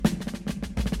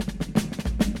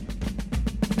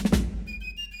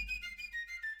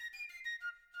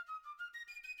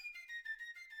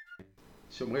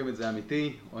שומרים את זה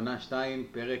אמיתי, עונה 2,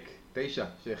 פרק 9,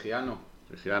 שהחיינו.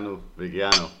 שהחיינו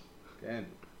והגיענו. כן.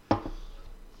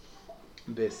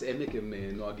 בעמק הם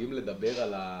נוהגים לדבר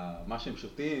על מה שהם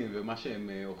שותים ומה שהם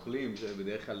אוכלים, זה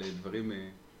בדרך כלל דברים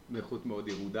מאיכות מאוד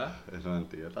ירודה.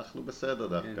 הבנתי, אנחנו בסדר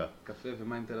דווקא. כן, קפה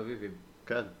ומים תל אביבים.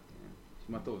 כן.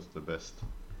 נשמע טוב. זה בסט.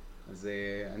 אז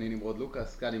אני נמרוד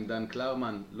לוקאס, כאן עם דן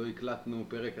קלרמן, לא הקלטנו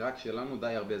פרק רק שלנו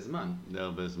די הרבה זמן. די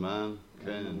הרבה זמן,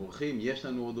 כן. יש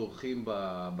לנו עוד אורחים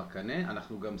בקנה,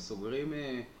 אנחנו גם סוגרים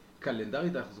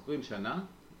קלנדרית, אנחנו סוגרים שנה,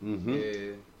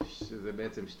 שזה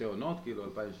בעצם שתי עונות, כאילו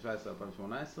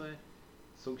 2017-2018,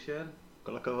 סוג של...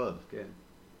 כל הכבוד. כן,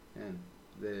 כן,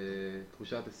 זה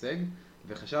תחושת הישג,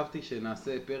 וחשבתי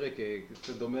שנעשה פרק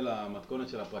קצת דומה למתכונת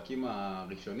של הפרקים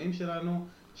הראשונים שלנו,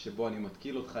 שבו אני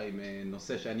מתקיל אותך עם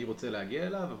נושא שאני רוצה להגיע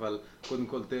אליו, אבל קודם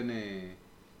כל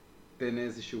תן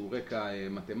איזשהו רקע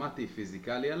מתמטי,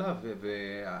 פיזיקלי עליו,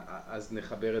 ואז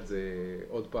נחבר את זה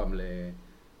עוד פעם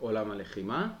לעולם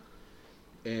הלחימה.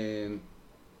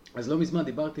 אז לא מזמן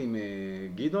דיברתי עם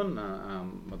גדעון,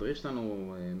 המדריך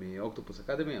שלנו מאוקטופוס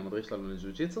אקדמי, המדריך שלנו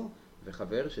לג'ו-ג'יטסו,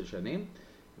 וחבר של שנים,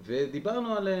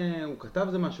 ודיברנו על, הוא כתב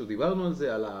זה משהו, דיברנו על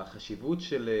זה, על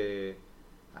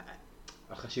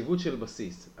החשיבות של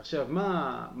בסיס. עכשיו,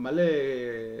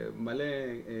 מלא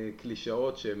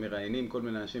קלישאות שמראיינים כל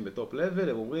מיני אנשים בטופ לבל,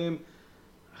 הם אומרים,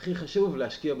 הכי חשוב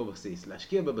להשקיע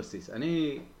בבסיס.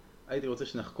 אני הייתי רוצה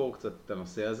שנחקור קצת את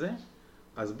הנושא הזה,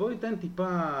 אז בוא ניתן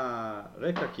טיפה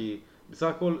רקע, כי בסך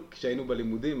הכל כשהיינו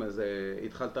בלימודים, אז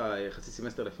התחלת חצי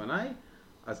סמסטר לפניי,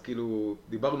 אז כאילו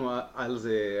דיברנו על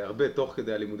זה הרבה תוך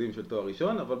כדי הלימודים של תואר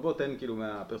ראשון, אבל בוא תן כאילו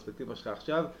מהפרספקטיבה שלך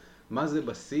עכשיו, מה זה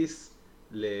בסיס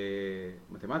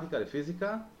למתמטיקה,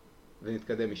 לפיזיקה,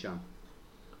 ונתקדם משם.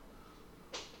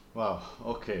 וואו,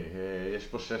 אוקיי, יש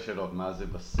פה 6 שאלות, מה זה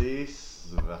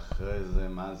בסיס, ואחרי זה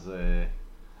מה זה,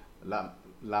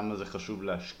 למה זה חשוב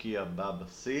להשקיע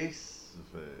בבסיס,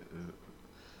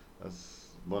 אז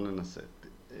בואו ננסה.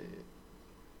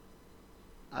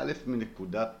 א',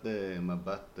 מנקודת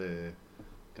מבט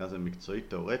כזה מקצועית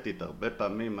תיאורטית, הרבה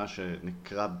פעמים מה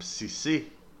שנקרא בסיסי,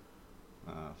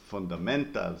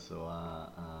 הפונדמנטלס,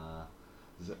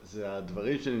 זה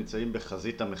הדברים שנמצאים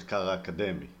בחזית המחקר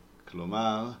האקדמי.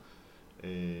 כלומר,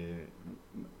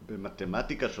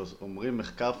 במתמטיקה שאומרים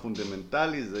מחקר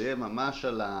פונדמנטלי, זה יהיה ממש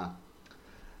על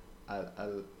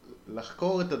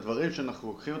לחקור את הדברים שאנחנו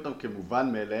לוקחים אותם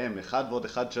כמובן מאליהם. 1 ועוד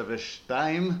 1 שווה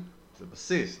 2, זה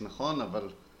בסיס, נכון?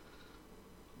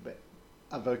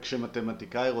 אבל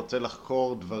כשמתמטיקאי רוצה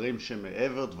לחקור דברים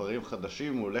שמעבר, דברים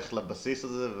חדשים, הוא הולך לבסיס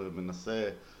הזה ומנסה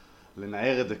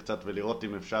לנער את זה קצת ולראות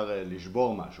אם אפשר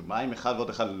לשבור משהו. מה אם 1 ועוד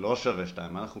 1 לא שווה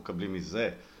 2? מה אנחנו מקבלים מזה?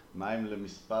 מה אם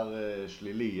למספר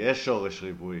שלילי יש שורש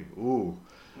ריבועי? עוד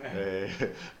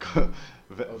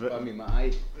פעם עם האי.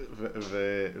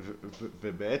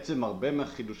 ובעצם הרבה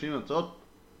מהחידושים והמצאות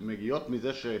מגיעות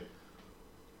מזה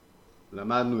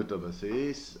למדנו את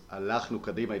הבסיס, הלכנו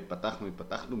קדימה,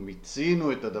 התפתחנו,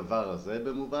 מיצינו את הדבר הזה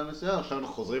במובן מסוים, עכשיו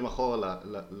אנחנו חוזרים אחורה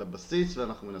לבסיס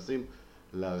ואנחנו מנסים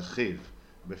להרחיב.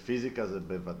 בפיזיקה זה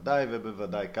בוודאי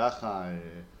ובוודאי ככה.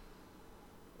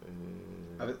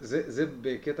 אבל זה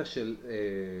בקטע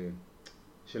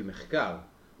של מחקר,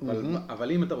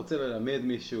 אבל אם אתה רוצה ללמד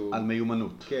מישהו... על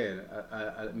מיומנות. כן,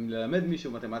 ללמד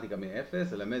מישהו מתמטיקה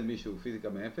מאפס, ללמד מישהו פיזיקה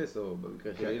מאפס, או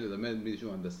במקרה שלי ללמד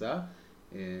מישהו הנדסה,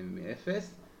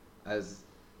 מאפס, אז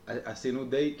עשינו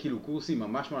די כאילו קורסים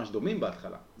ממש דומים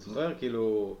בהתחלה. זוכר?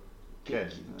 כאילו,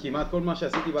 כמעט כל מה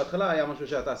שעשיתי בהתחלה היה משהו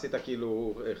שאתה עשית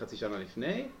כאילו חצי שנה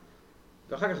לפני,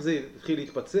 ואחר כך זה התחיל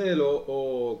להתפצל,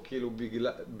 או כאילו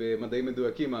במדעים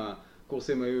מדויקים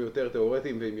הקורסים היו יותר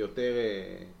תיאורטיים והם יותר...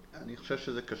 אני חושב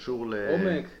שזה קשור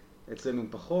עומק, אצלנו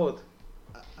פחות.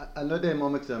 אני לא יודע אם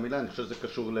עומק זה המילה, אני חושב שזה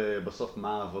קשור בסוף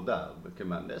מה העבודה.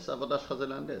 כמהנדס, העבודה שלך זה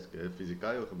להנדס.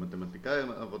 כפיזיקאי או כמתמטיקאי,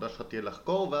 העבודה שלך תהיה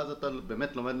לחקור, ואז אתה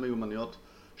באמת לומד מיומנויות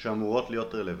שאמורות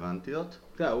להיות רלוונטיות.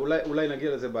 אולי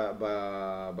נגיע לזה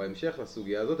בהמשך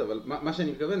לסוגיה הזאת, אבל מה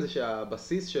שאני מתכוון זה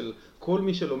שהבסיס של כל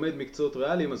מי שלומד מקצועות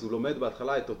ריאליים, אז הוא לומד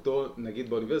בהתחלה את אותו, נגיד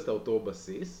באוניברסיטה, אותו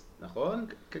בסיס, נכון?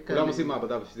 כולם עושים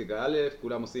מעבדה בפיזיקה א',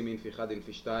 כולם עושים אינפי 1,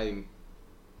 אינפי 2,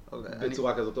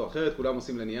 בצורה כזאת או אחרת, כולם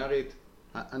עושים ליניארית.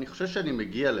 אני חושב שאני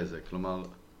מגיע לזה, כלומר,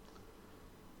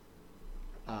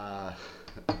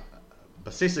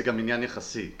 הבסיס זה גם עניין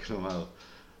יחסי, כלומר,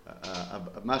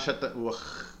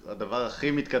 הדבר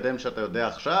הכי מתקדם שאתה יודע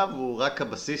עכשיו הוא רק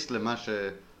הבסיס למה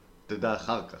שתדע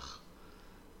אחר כך.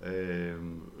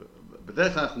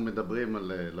 בדרך כלל אנחנו מדברים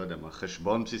על, לא יודע מה,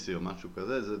 חשבון בסיסי או משהו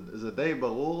כזה, זה די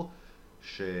ברור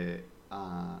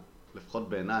לפחות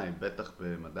בעיניי, בטח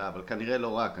במדע, אבל כנראה לא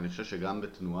רק, אני חושב שגם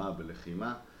בתנועה,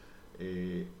 בלחימה,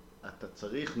 אתה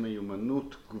צריך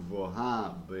מיומנות גבוהה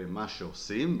במה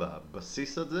שעושים,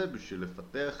 בבסיס הזה, בשביל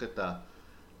לפתח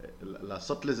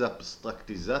לעשות לזה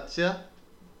אבסטרקטיזציה,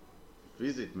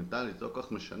 פיזית, מנטלית, לא כל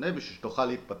כך משנה, בשביל שתוכל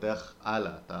להתפתח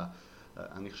הלאה.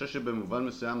 אני חושב שבמובן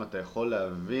מסוים אתה יכול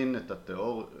להבין את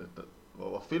התיאוריה,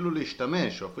 או אפילו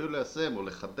להשתמש, או אפילו ליישם, או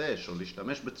לחדש, או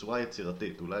להשתמש בצורה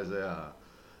יצירתית. אולי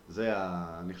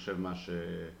אני חושב מה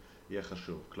שיהיה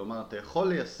חשוב. כלומר, אתה יכול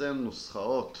ליישם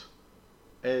נוסחאות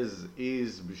as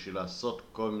is בשביל לעשות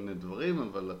כל מיני דברים,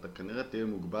 אבל אתה כנראה תהיה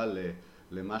מוגבל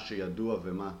למה שידוע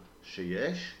ומה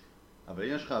שיש. אבל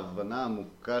אם יש לך הבנה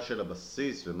עמוקה של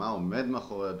הבסיס ומה עומד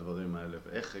מאחורי הדברים האלה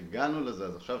ואיך הגענו לזה,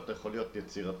 אז עכשיו אתה יכול להיות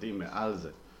יצירתי מעל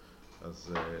זה.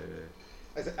 אז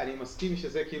אני מסכים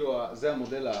שזה כאילו, זה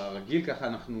המודל הרגיל, ככה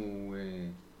אנחנו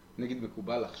נגיד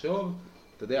מקובל לחשוב.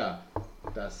 אתה יודע,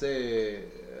 תעשה,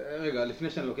 רגע, לפני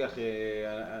שאני לוקח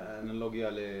אנלוגיה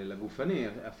לגופני,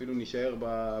 אפילו נשאר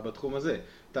בתחום הזה.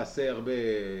 תעשה הרבה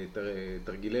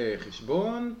תרגילי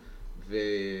חשבון,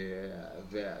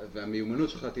 והמיומנות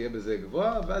שלך תהיה בזה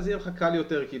גבוהה, ואז יהיה לך קל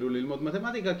יותר כאילו ללמוד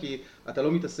מתמטיקה, כי אתה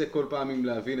לא מתעסק כל פעם עם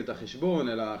להבין את החשבון,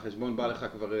 אלא החשבון בא לך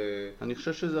כבר... אני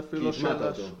חושב שזה אפילו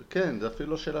שאלה, כן, זה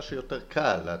אפילו שאלה שיותר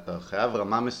קל, אתה חייב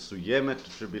רמה מסוימת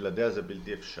שבלעדיה זה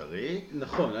בלתי אפשרי.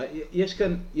 נכון, יש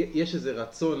כאן, יש איזה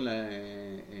רצון,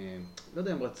 לא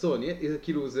יודע אם רצון,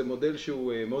 כאילו זה מודל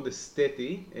שהוא מאוד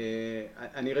אסתטי,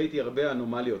 אני ראיתי הרבה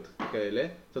אנומליות כאלה,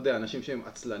 אתה יודע, אנשים שהם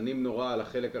עצלנים נורא על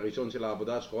החלק הראשון של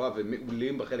העבודה השחורה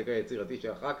ומעולים בחלק היצירתי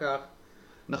שאחר כך.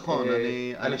 נכון,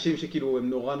 אנשים שכאילו הם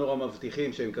נורא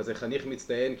מבטיחים שהם כזה חניך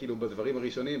מצטיין כאילו בדברים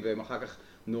הראשונים, והם אחר כך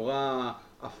נורא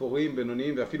אפורים,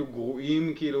 בינוניים ואפילו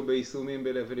גרועים כאילו ביישומים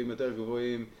בלבלים יותר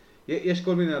גבוהים. יש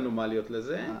כל מיני אנומליות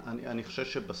לזה. אני חושב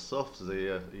שבסוף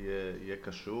זה יהיה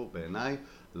קשור בעיניי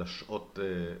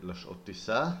לשעות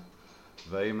טיסה,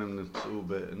 והאם הם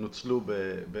נוצלו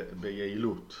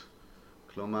ביעילות.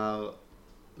 כלומר,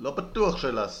 לא בטוח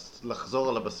שלחזור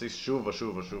על הבסיס שוב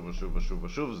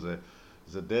ושוב,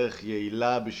 זה דרך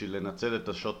יעילה בשביל לנצל את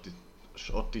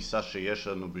השעות טיסה שיש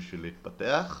לנו בשביל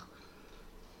להתפתח.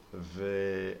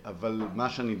 אבל מה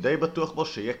שאני די בטוח בו,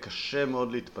 שיהיה קשה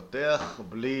מאוד להתפתח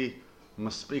בלי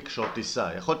מספיק שעות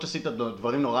טיסה. יכול להיות שעשית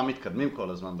דברים נורא מתקדמים כל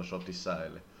הזמן בשעות טיסה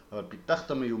האלה, אבל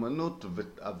פיתחת מיומנות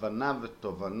והבנה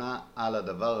ותובנה על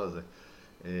הדבר הזה.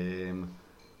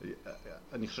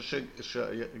 אני חושב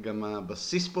שגם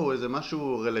הבסיס פה הוא איזה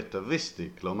משהו רלטיביסטי,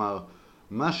 כלומר,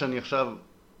 מה שאני עכשיו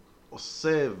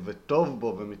עושה וטוב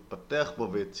בו ומתפתח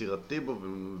בו ויצירתי בו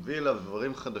ומביא אליו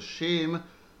דברים חדשים,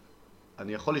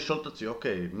 אני יכול לשאול את עצמי,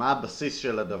 אוקיי, מה הבסיס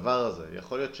של הדבר הזה?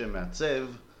 יכול להיות שמעצב,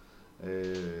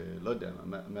 לא יודע,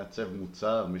 מעצב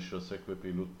מוצר, מי שעוסק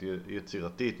בפעילות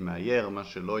יצירתית, מאייר, מה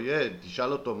שלא יהיה,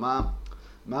 תשאל אותו מה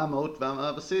המהות ומה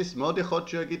הבסיס, מאוד יכול להיות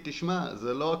שהוא יגיד, תשמע,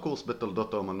 זה לא הקורס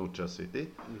בתולדות האומנות שעשיתי.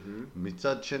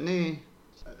 מצד שני,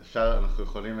 אנחנו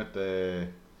יכולים את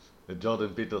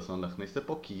ג'ורדן פיטרסון להכניס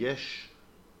לפה, כי יש,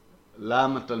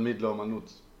 למה תלמיד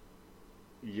לאומנות?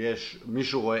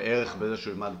 מישהו רואה ערך בזה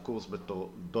שהוא ילמד קורס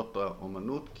בתולדות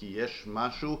האומנות, כי יש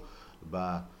משהו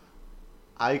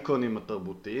באייקונים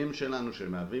התרבותיים שלנו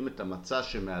שמהווים את המצע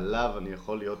שמעליו אני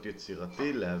יכול להיות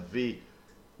יצירתי, להביא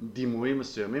דימויים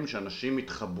מסוימים שאנשים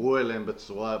יתחברו אליהם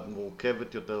בצורה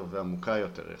מורכבת יותר ועמוקה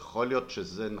יותר. יכול להיות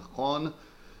שזה נכון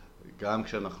גם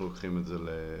כשאנחנו לוקחים את זה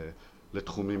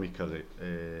לתחומים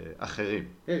אחרים.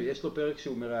 יש לו פרק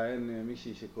שהוא מראיין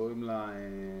מישהי שקוראים לה,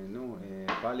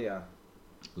 פליה.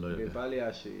 לא יודע.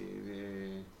 פליה שהיא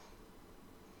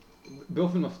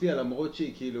באופן מפתיע, למרות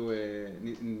שהיא כאילו,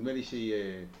 נדמה לי שהיא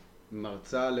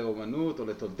מרצה לאומנות או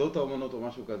לתולדות האומנות או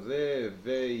משהו כזה,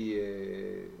 והיא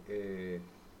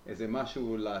איזה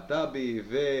משהו להט"בי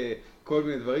וכל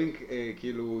מיני דברים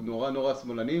כאילו נורא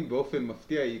שמאלנים, באופן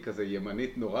מפתיע היא כזה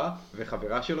ימנית נורא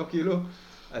וחברה שלו כאילו,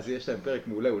 אז יש להם פרק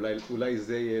מעולה, אולי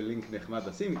זה יהיה לינק נחמד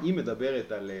לשים. היא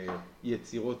מדברת על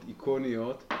יצירות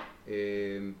איקוניות,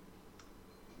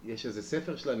 יש איזה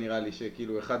ספר שלה נראה לי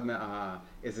שכאילו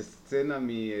איזה סצנה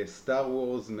מסטאר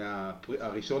וורס,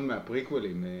 הראשון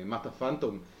מהפריקוולים, מטה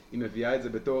פנטום, היא מביאה את זה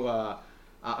בתור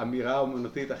האמירה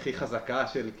האומנותית הכי חזקה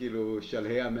של כאילו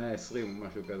שלהי המאה ה-20 או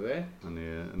משהו כזה.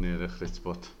 אני אלך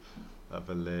לצפות.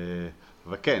 אבל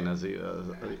כן, אז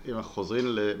אם אנחנו חוזרים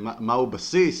למהו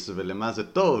בסיס ולמה זה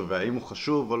טוב והאם הוא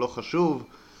חשוב או לא חשוב,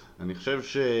 אני חושב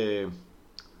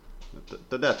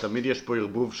אתה יודע, תמיד יש פה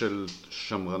ערבוב של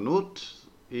שמרנות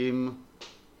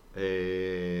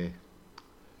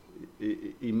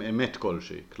עם אמת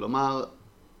כלשהי. כלומר,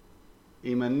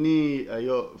 אם אני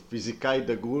היום פיזיקאי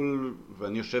דגול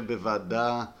ואני יושב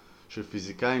בוועדה של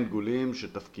פיזיקאים דגולים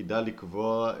שתפקידה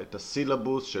לקבוע את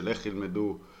הסילבוס של איך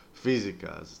ילמדו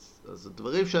פיזיקה. אז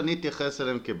הדברים שאני אתייחס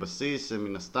אליהם כבסיס הם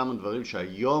מן הסתם הדברים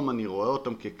שהיום אני רואה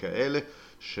אותם ככאלה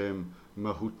שהם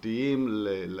מהותיים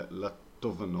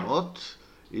לתובנות,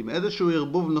 עם איזשהו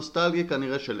ערבוב נוסטלגי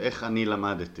כנראה של איך אני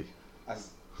למדתי.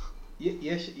 אז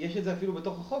יש את זה אפילו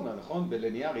בתוך החומר, נכון?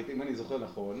 בליניארית, אם אני זוכר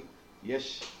נכון,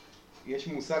 יש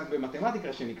מושג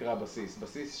במתמטיקה שנקרא בסיס,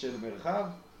 בסיס של מרחב,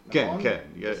 נכון? כן.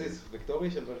 בסיס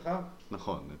וקטורי של מרחב?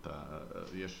 נכון,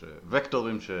 יש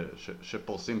וקטורים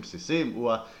שפורסים בסיסים,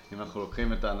 אם אנחנו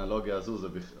לוקחים את האנלוגיה הזו, זה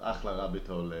אחלה רביט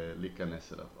הול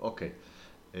להיכנס אליו. אוקיי.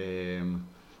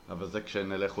 אבל זה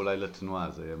כשנלך אולי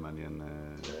לתנועה, זה יהיה מעניין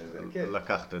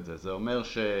לקחת את זה. זה אומר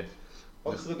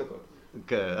עוד 20 דקות.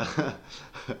 כן.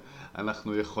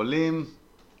 אנחנו יכולים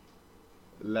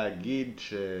להגיד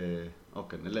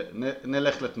אוקיי,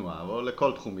 נלך לתנועה, או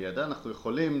לכל תחום ידע, אנחנו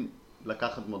יכולים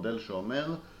לקחת מודל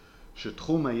שאומר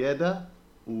שתחום הידע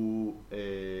הוא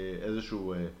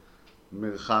איזשהו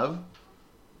מרחב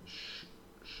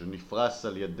שנפרס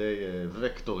על ידי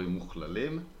וקטורים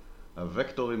מוכללים.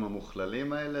 הוקטורים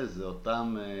המוכללים האלה זה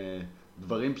אותם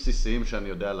דברים בסיסיים שאני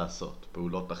יודע לעשות,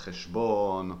 פעולות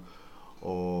החשבון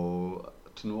או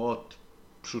תנועות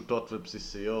פשוטות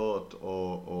ובסיסיות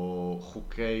או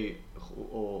חוקי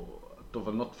או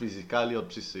תובנות פיזיקליות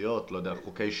בסיסיות, לא יודע,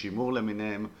 חוקי שימור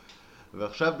למיניהם.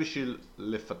 ועכשיו בשביל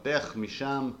לפתח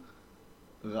משם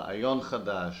רעיון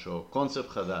חדש או קונספט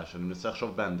חדש, אני מנסה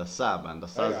לחשוב בהנדסה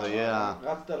זה יהיה...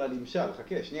 רצת לנמשל,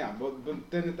 חכה, שנייה, בוא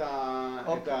נתן את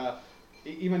ה...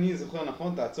 אם אני זוכר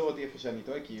נכון, תעצור אותי איפה שאני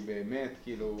טועה, כי באמת,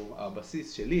 כאילו,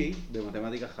 הבסיס שלי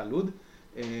במתמטיקה חלוד,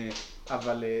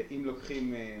 אבל אם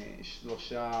לוקחים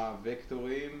 3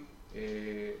 וקטורים,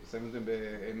 שמים אותם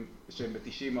שהם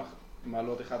ב-90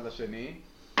 מעלות אחד לשני,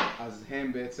 אז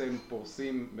הם בעצם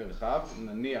פורסים מרחב,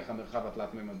 נניח המרחב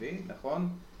התלת-ממדי, נכון?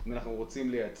 אם אנחנו רוצים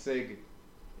לייצג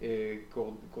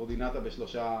קורדינטה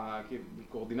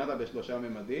בשלושה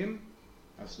ממדים,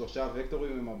 אז 3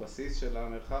 וקטורים הם הבסיס של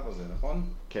המרחב הזה, נכון?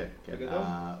 כן. בגדול?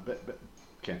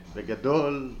 כן,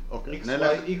 בגדול, אוקיי.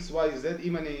 X, Y, Z,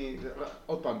 אם אני,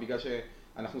 עוד פעם, בגלל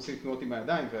שאנחנו עושים תנועות עם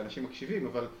הידיים ואנשים מקשיבים,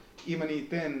 אבל אם אני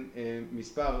אתן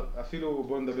מספר, אפילו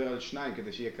בואו נדבר על 2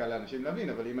 כדי שיהיה קל לאנשים להבין,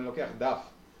 אבל אם אני לוקח דף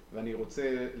ואני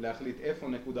רוצה להחליט איפה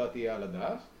נקודה תהיה על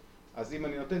הדף, אז אם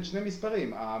אני נותן 2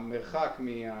 מספרים, המרחק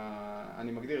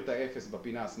אני מגדיר את ה-0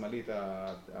 בפינה השמאלית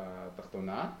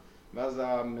התחתונה, ואז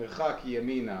המרחק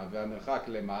ימינה והמרחק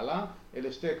למעלה,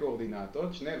 אלה 2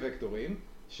 קואורדינטות, 2 וקטורים,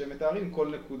 שמתארים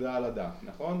כל נקודה על הדף,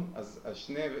 נכון? אז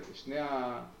שני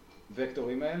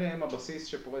הוקטורים האלה הם הבסיס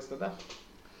שפורס את הדף.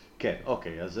 כן,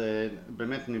 אוקיי, אז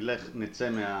באמת נצא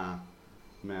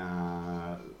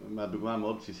מהדוגמה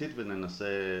המאוד בסיסית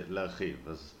וננסה להרחיב.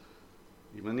 אז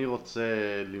אם אני רוצה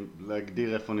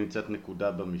להגדיר איפה נמצאת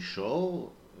נקודה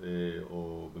במישור,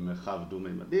 או במרחב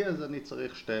דו-מימדי, אז אני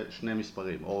צריך 2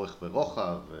 מספרים, אורך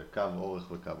ורוחב, קו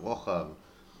אורך וקו רוחב,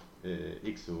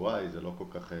 X ו-Y, זה לא כל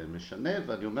כך משנה,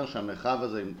 ואני אומר שהמרחב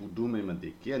הזה הוא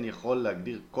דו-מימדי, כי אני יכול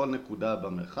להגדיר כל נקודה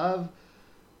במרחב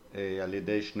על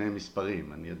ידי 2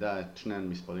 מספרים. אני יודע את 2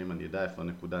 המספרים, אני יודע איפה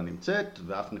הנקודה נמצאת,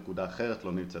 ואף נקודה אחרת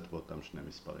לא נמצאת באותם 2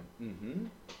 מספרים.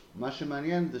 מה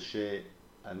שמעניין זה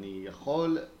שאני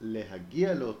יכול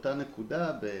להגיע לאותה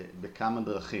נקודה בכמה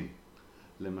דרכים.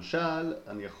 למשל,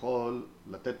 אני יכול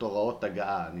לתת הוראות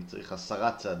הגעה, אני צריך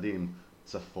 10 צעדים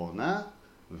צפונה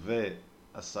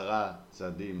ו10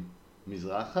 צעדים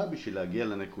מזרחה בשביל להגיע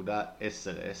לנקודה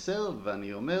 10-10,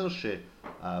 ואני אומר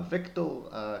שהווקטור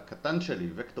הקטן שלי,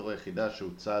 וקטור היחידה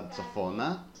שהוא צעד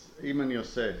צפונה, אם אני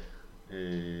עושה,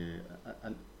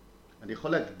 אני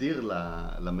יכול להגדיר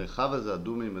למרחב הזה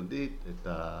הדו-מימדי את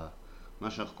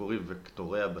מה שאנחנו קוראים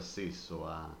וקטורי הבסיס או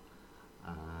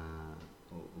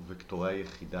וקטורי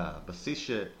היחידה. הבסיס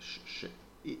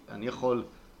שאני יכול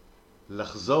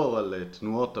לחזור על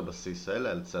תנועות הבסיס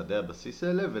האלה, על צעדי הבסיס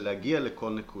האלה, ולהגיע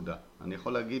לכל נקודה. אני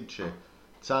יכול להגיד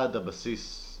שצעדי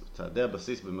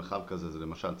הבסיס במרחב כזה זה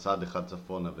למשל צעד אחד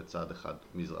צפונה וצעד אחד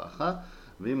מזרחה,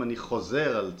 ואם אני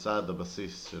חוזר על צעד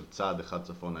הבסיס של צעד אחד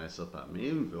צפונה 10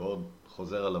 פעמים, ועוד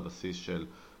חוזר על הבסיס של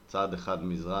צעד אחד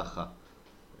מזרחה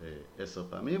 10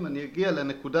 פעמים, אני אגיע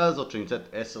לנקודה הזאת שנמצאת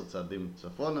 10 צעדים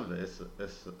צפונה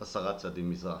ו10 צעדים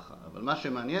מזרחה. אבל מה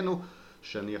שמעניין הוא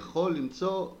שאני יכול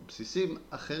למצוא בסיסים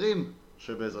אחרים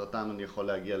שבעזרתם אני יכול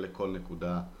להגיע לכל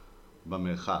נקודה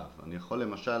במרחב. אני יכול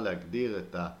למשל להגדיר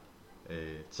את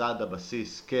צעד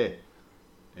הבסיס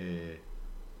כ2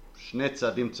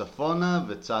 צעדים צפונה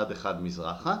וצעד אחד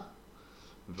מזרחה,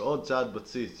 ועוד צעד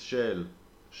בסיס של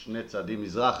 2 צעדים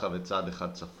מזרחה וצעד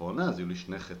אחד צפונה, אז יהיו לי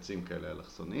 2 חצים כאלה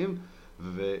אלכסוניים,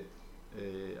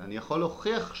 אני יכול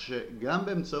להוכיח שגם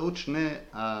באמצעות שני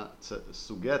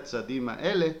סוגי הצעדים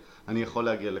האלה, אני יכול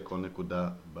להגיע לכל נקודה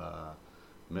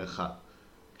במרחב.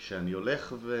 כשאני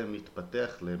הולך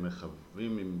ומתפתח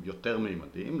למרחבים עם יותר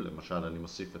מימדים, למשל אני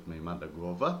מוסיף את מימד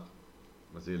הגובה,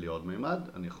 אז יהיה לי עוד מימד.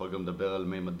 אני יכול גם לדבר על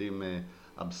מימדים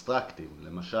אבסטרקטיים,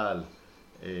 למשל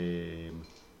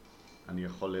אני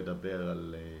יכול לדבר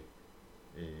על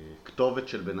כתובת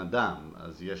של בן אדם,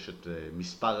 אז יש את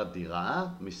מספר הדירה,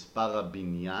 מספר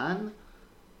הבניין,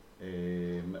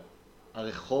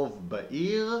 הרחוב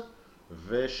בעיר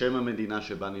ושם המדינה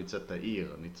שבה נמצאת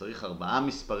העיר. אני צריך 4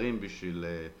 מספרים בשביל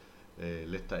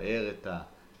לתאר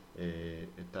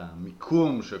את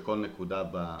המיקום של כל נקודה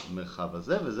במרחב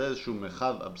הזה, וזה איזשהו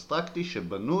מרחב אבסטרקטי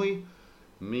שבנוי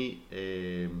מ4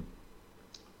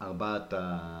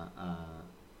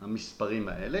 המספרים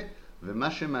האלה.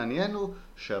 ומה שמעניין הוא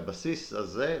שהבסיס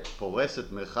הזה פורס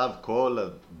את מרחב כל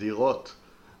הדירות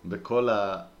בכל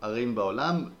הערים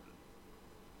בעולם,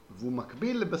 והוא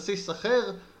מקביל לבסיס אחר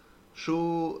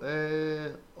שהוא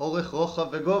אורך, רוחב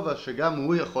וגובה, שגם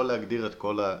הוא יכול להגדיר את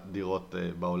כל הדירות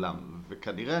בעולם.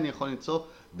 וכנראה אני יכול למצוא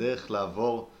דרך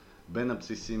לעבור בין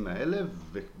הבסיסים האלה,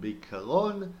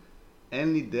 ובעיקרון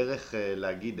אין לי דרך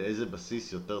להגיד איזה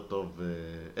בסיס יותר טוב,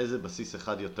 איזה בסיס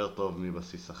אחד יותר טוב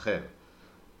מבסיס אחר.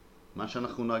 מה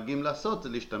שאנחנו נוהגים לעשות זה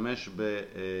להשתמש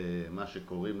במה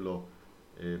שקוראים לו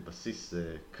בסיס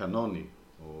קנוני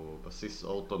או בסיס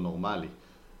אורתונורמלי.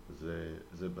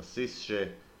 זה בסיס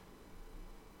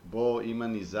שבו אם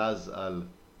אני זז על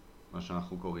מה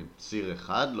שאנחנו קוראים ציר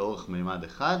אחד, לאורך מימד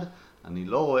אחד, אני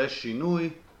לא רואה שינוי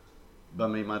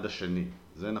במימד השני.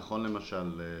 זה נכון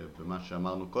למשל במה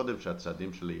שאמרנו קודם,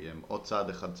 שהצעדים שלי הם או צעד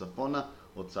אחד צפונה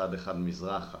או צעד אחד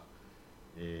מזרחה.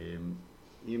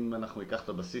 אם אנחנו ניקח את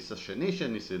הבסיס השני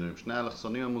שניסינו, עם שני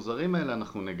האלכסונים המוזרים האלה,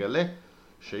 אנחנו נגלה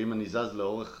שאם אני זז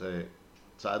לאורך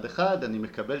צעד אחד, אני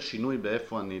מקבל שינוי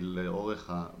באיפה אני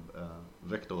לאורך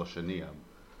הוקטור השני,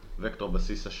 הוקטור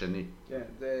בסיס השני. כן,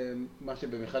 זה מה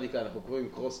שבמכניקה אנחנו קוראים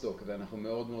קרוסטוק, ואנחנו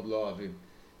מאוד מאוד לא אוהבים.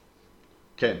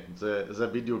 כן, זה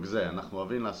בדיוק זה. אנחנו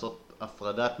אוהבים לעשות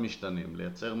הפרדת משתנים,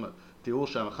 לייצר תיאור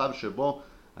של המרחב שבו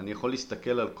אני יכול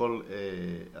להסתכל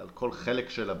על כל חלק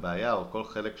של הבעיה או כל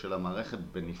חלק של המערכת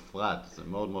בנפרד. זה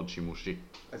מאוד מאוד שימושי.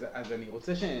 אז אני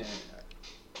רוצה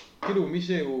כאילו מי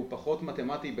שהוא פחות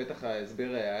מתמטי, בטח ההסבר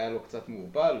היה לו קצת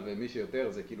מעורפל, ומי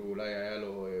שיותר זה כאילו אולי היה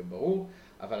לו ברור,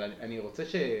 אבל אני רוצה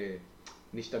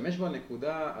שנשתמש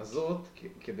בנקודה הזאת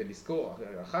כדי לזכור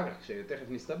אחר כך, שתכף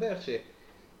נסתבך,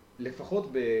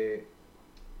 שלפחות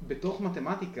בתוך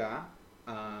מתמטיקה,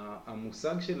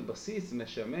 המושג של בסיס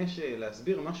משמש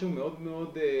להסביר משהו מאוד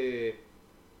מאוד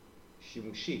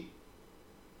שימושי.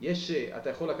 אתה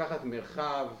יכול לקחת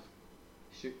מרחב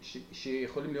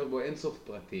שיכולים להיות בו אינסוף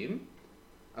פרטים,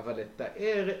 אבל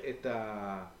לתאר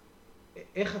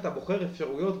איך אתה בוחר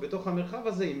אפשרויות בתוך המרחב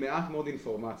הזה עם מעט מאוד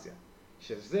אינפורמציה,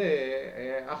 שזה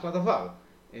אחלה דבר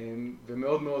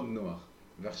ומאוד מאוד נוח.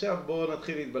 ועכשיו בואו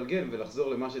נתחיל להתבלגן ולחזור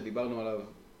למה שדיברנו עליו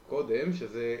קודם,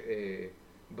 שזה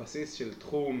בסיס של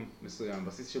תחום מסוים,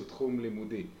 בסיס של תחום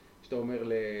לימודי. שאתה אומר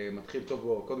למתחיל טוב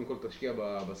בו, קודם כל תשקיע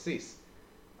בבסיס.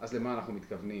 אז למה אנחנו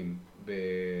מתכוונים?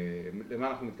 למה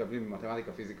אנחנו מתכוונים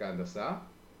במתמטיקה, פיזיקה, הנדסה,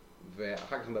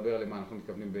 ואחר כך נדבר על למה אנחנו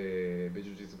מתכוונים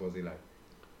בג'ו-ג'יטסו ברזילאי.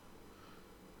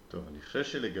 טוב, אני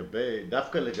חושב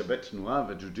דווקא לגבי תנועה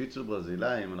וג'ו-ג'יטסו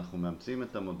ברזילאי, אם אנחנו מאמצים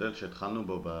את המודל שהתחלנו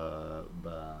בו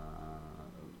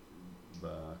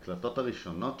בהקלטות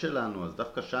הראשונות שלנו, אז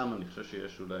דווקא שם אני חושב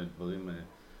שיש אולי דברים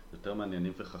יותר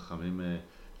מעניינים וחכמים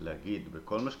להגיד.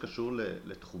 בכל מה שקשור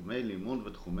לתחומי לימוד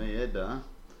ותחומי ידע,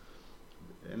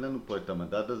 אין לנו פה את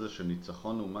המדד הזה של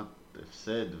ניצחון לעומת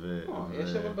הפסד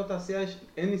יש אבל בתעשייה,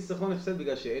 אין ניצחון הפסד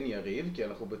בגלל שאין יריב, כי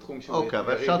אנחנו בתחום שהוא אוקיי,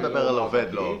 אבל אפשר לדבר על עובד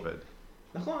לא עובד.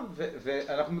 נכון,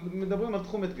 ואנחנו מדברים על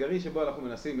תחום אתגרי שבו אנחנו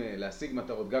מנסים להשיג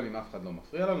מטרות גם אם אף אחד לא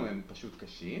מפריע לנו, הם פשוט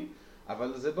קשים,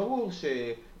 אבל זה ברור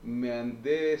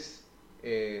שמהנדס,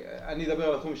 אני אדבר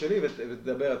על התחום שלי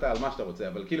ותדבר אתה על מה שאתה רוצה,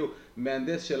 אבל כאילו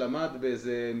מהנדס שלמד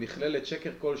באיזה מכללת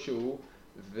שקר כלשהו,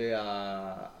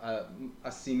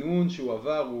 והסינון שהוא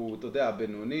עבר הוא, אתה יודע,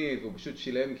 בינוני, והוא פשוט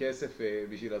שילם כסף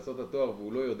בשביל לעשות את התואר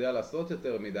והוא לא יודע לעשות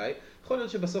יותר מדי, יכול להיות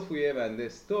שבסוף הוא יהיה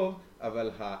מהנדס טוב,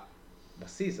 אבל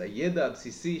הבסיס, הידע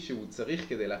הבסיסי שהוא צריך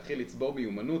כדי להתחיל לצבור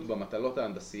מיומנות במטלות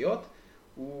ההנדסיות,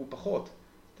 הוא פחות.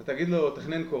 אתה תגיד לו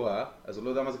תכנן קורה, אז הוא לא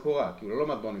יודע מה זה קורה, כי הוא לא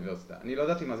למד באוניברסיטה. אני לא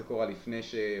ידעתי מה זה קורה לפני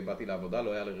שבאתי לעבודה,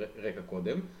 לא היה לי רקע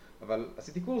קודם, אבל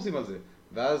עשיתי קורסים על זה.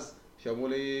 ואז כשאמרו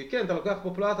לי, כן, אתה לוקח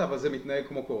פה פלטה, אבל זה מתנהג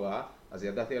כמו קורה, אז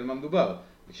ידעתי על מה מדובר.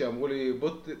 וכשאמרו לי, בוא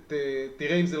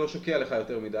תראה אם זה לא שוקע לך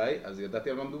יותר מדי, אז ידעתי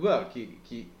על מה מדובר.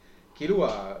 כי כאילו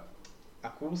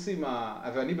הקורסים,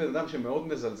 ואני בן אדם שמאוד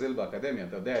מזלזל באקדמיה,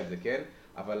 אתה יודע את זה, כן?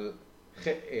 אבל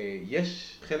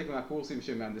יש חלק מהקורסים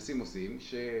שמהנדסים עושים,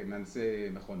 שמהנדסי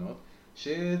מכונות,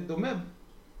 שדומה,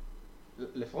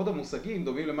 לפחות המושגים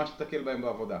דומים למה שתקל בהם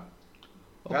בעבודה.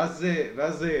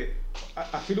 ואז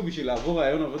אפילו בשביל לעבור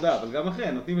רעיון עבודה, אבל גם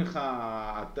אחרי, נותנים לך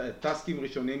טסקים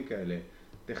ראשונים כאלה,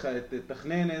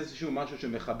 תכנן איזשהו משהו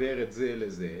שמחבר את זה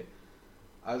לזה,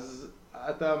 אז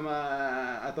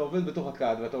אתה עובד בתוך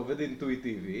הקד ואתה עובד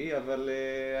אינטואיטיבי, אבל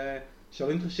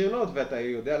שואלים לך שאלות ואתה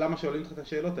יודע למה שואלים לך את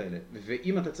השאלות האלה.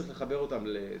 ואם אתה צריך לחבר אותם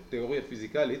לתיאוריה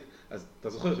פיזיקלית, אז אתה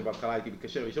זוכר שבהתחלה הייתי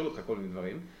מתקשר לשאול אותך כל מיני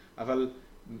דברים, אבל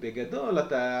בגדול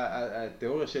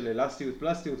התיאוריה של אלסטיות,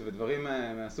 פלסטיות ודברים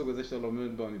מהסוג הזה שאתה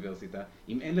לומד באוניברסיטה,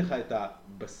 אם אין לך את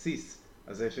הבסיס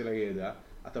הזה של הידע,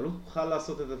 אתה לא תוכל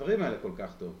לעשות את הדברים האלה כל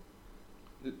כך טוב.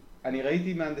 אני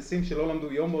ראיתי מהנדסים שלא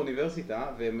למדו יום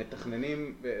באוניברסיטה והם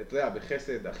מתכננים, אתה יודע,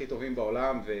 בחסד הכי טובים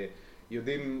בעולם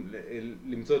ויודעים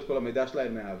למצוא את כל המידע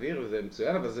שלהם מהאוויר, וזה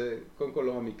מצוין, אבל זה קודם כל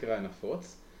לא המקרה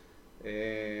הנפוץ.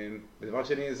 ודבר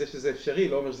שני, זה שזה אפשרי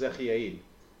לא אומר שזה הכי יעיל.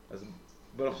 אז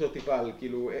בוא נחשוב טיפה על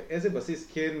כאילו איזה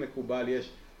בסיס כן מקובל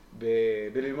יש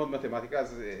בללמוד מתמטיקה.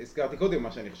 אז הזכרתי קודם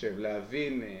מה שאני חושב,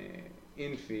 להבין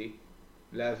אינפי,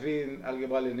 להבין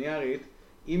אלגברה ליניארית.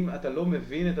 אם אתה לא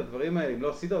מבין את הדברים האלה, אם לא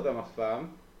עשית אותם אף פעם,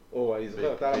 או אני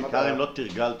זוכר, אתה למדת... בעיקר אם לא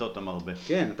תרגלת אותם הרבה.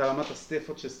 כן, אתה למדת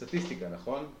סטפות של סטטיסטיקה,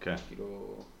 נכון? כן.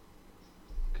 כאילו...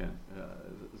 כן,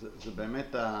 זה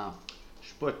באמת,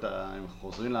 יש פה את אם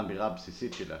חוזרים לאמירה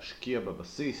הבסיסית של להשקיע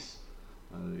בבסיס,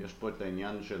 יש פה את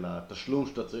העניין של התשלום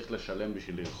שאתה צריך לשלם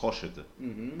בשביל לרכוש את זה.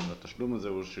 והתשלום הזה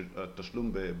הוא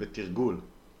תשלום בתרגול.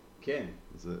 כן.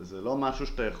 זה לא משהו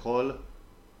שאתה יכול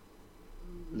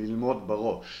ללמוד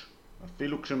בראש.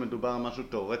 אפילו כשמדובר על משהו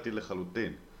תיאורטי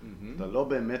לחלוטין. אתה לא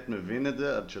באמת מבין את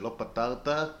זה עד שלא פתרת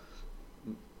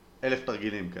 1000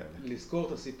 תרגילים כאלה. לזכור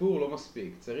את הסיפור לא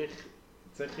מספיק,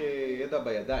 צריך ידע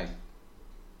בידיים.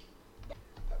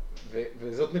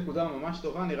 וזאת נקודה ממש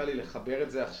טובה, נראה לי לחבר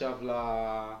את זה עכשיו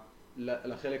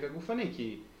לחלק הגופני,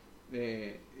 כי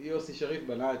יוסי שריף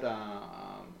בנה את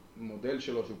המודל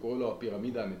שלו שהוא קורא לו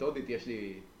הפירמידה המתודית, יש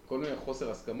לי כל מיני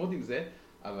חוסר הסכמות עם זה,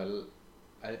 אבל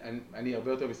אני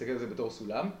הרבה יותר מסתכל על זה בתור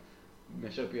סולם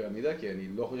מאשר פירמידה, כי אני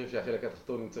לא חושב שהחלק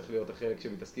התחתון הוא צריך להיות החלק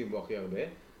שמתעסקים בו הכי הרבה,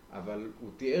 אבל הוא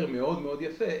תיאר מאוד מאוד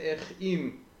יפה איך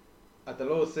אם אתה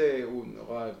לא עושה, הוא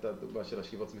נורא אוהב את הדוגמה של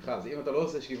השכיבות צמיחה, אז אם אתה לא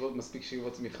עושה מספיק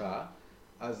שכיבות צמיחה,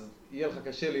 אז יהיה לך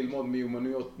קשה ללמוד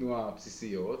מיומנויות תנועה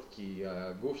בסיסיות, כי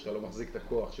הגוף שלך לא מחזיק את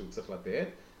הכוח שהוא צריך לתת,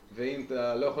 ואם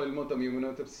אתה לא יכול ללמוד את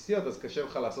המיומנויות הבסיסיות, אז קשה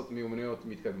לך לעשות מיומנויות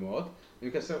מתקדמות, ואם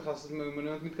קשה לך לעשות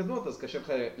מיומנויות מתקדמות, אז קשה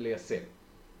לך ליישם.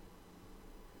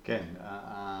 כן,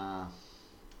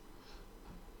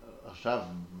 עכשיו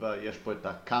יש פה את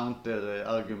הקאונטר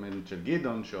ארגומנט של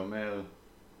גדעון שאומר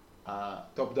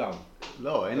טופ דאון.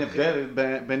 לא, אין הבדל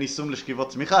בין יישום לשכיבות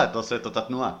צמיחה, אתה עושה את אותה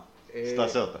תנועה, אז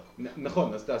תעשה אותה.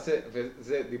 נכון, אז תעשה,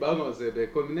 ודיברנו על זה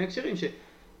בכל מיני הקשרים,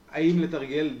 האם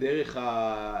לתרגל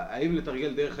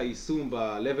דרך היישום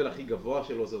ב-level הכי גבוה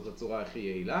שלו זאת הצורה הכי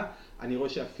יעילה. אני רואה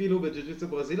שאפילו בג'ו-ג'יטסו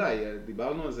ברזילאי,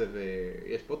 דיברנו על זה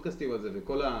ויש פודקאסטים על זה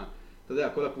וכל אתה יודע,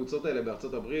 כל הקבוצות האלה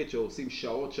בארצות הברית שעושים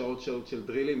שעות של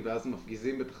דרילים ואז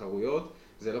מפגיזים בתחרויות,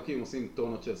 זה לא כי הם עושים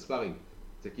טונות של ספארינג,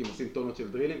 זה כי הם עושים טונות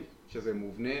של דרילים, שזה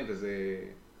מובנה וזה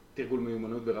תרגול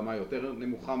מיומנות ברמה יותר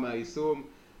נמוכה מהיישום.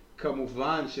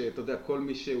 כמובן שאתה יודע, כל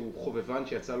מי שהוא חובבן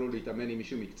שיצא לו להתאמן עם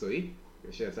מישהו מקצועי,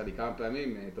 שיצא לי כמה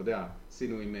פעמים, אתה יודע,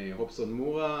 עשינו עם הופסון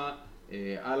מורה,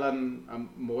 אלן,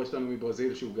 המורה שלנו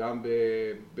מברזיל, שהוא גם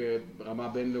ברמה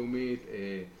בינלאומית,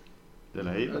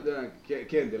 דלהיבה?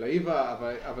 כן, דלהיבה,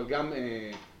 אבל גם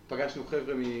פגשנו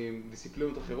חבר'ה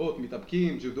מדיסציפלינות אחרות,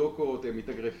 מתאבקים, ג'ודוקות,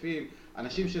 מתאגרפים,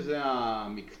 אנשים שזה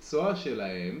המקצוע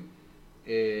שלהם,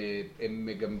 הם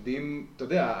מגמדים, אתה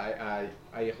יודע,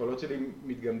 היכולות שלי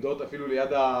מתגמדות אפילו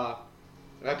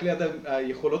רק ליד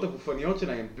היכולות הגופניות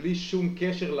שלהם, בלי שום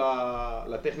קשר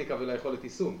לטכניקה וליכולת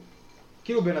יישום.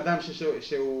 כאילו בן אדם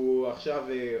שהוא עכשיו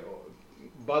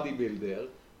בודי בילדר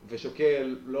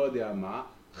ושוקל לא יודע מה,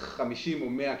 50 או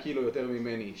 100 קילו יותר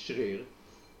ממני שריר,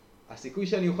 הסיכוי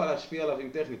שאני אוכל להשפיע עליו עם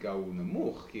טכניקה הוא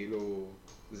נמוך, כאילו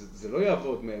זה לא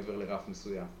יעבוד מעבר לרף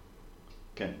מסוים.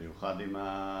 כן, במיוחד עם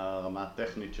הרמה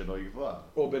הטכנית שלו היא גבוהה.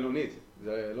 או בינונית,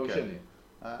 זה לא משנה.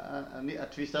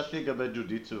 התפיסה שלי לגבי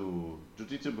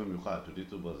ג'ו-ג'יטסו במיוחד,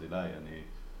 ג'ו-ג'יטסו ברזילאי, אני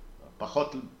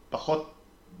פחות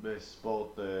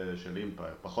בספורט של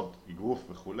אימפייר, פחות אגרוף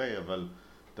וכולי, אבל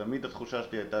תמיד התחושה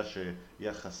שלי הייתה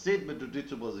שיחסית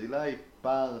בג'ו-ג'יטסו ברזילאי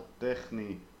פער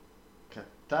טכני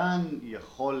קטן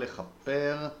יכול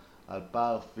לכפר על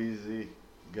פער פיזי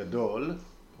גדול,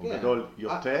 הוא גדול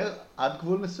יותר, עד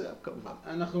גבול מסוים כמובן.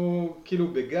 אנחנו, כאילו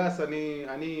בגס,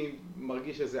 אני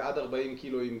מרגיש שזה עד 40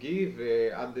 קילו עם גי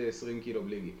ועד 20 קילו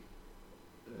בלי גי.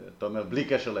 אתה אומר, בלי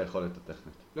קשר ליכולת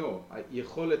הטכנית. לא,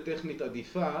 יכולת טכנית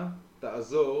עדיפה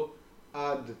תעזור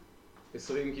עד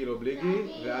 20 קילו בלי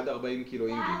גי ועד 40 קילו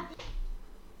עם גי.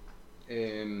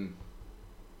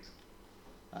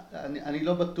 אני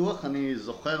לא בטוח, אני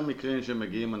זוכר מקרים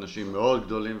שמגיעים אנשים מאוד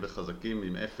גדולים וחזקים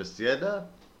עם אפס ידע,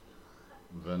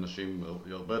 ואנשים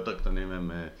הרבה יותר קטנים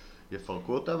הם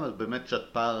יפרקו אותם, אז באמת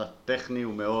שהפער הטכני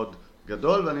הוא מאוד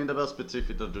גדול, ואני מדבר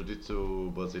ספציפית על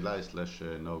ג'ו-ג'יטסו ברזילאי סלש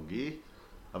נאוגי,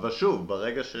 אבל שוב,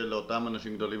 ברגע שלאותם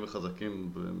אנשים גדולים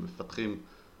וחזקים מפתחים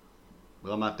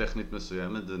רמה טכנית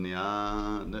מסוימת, זה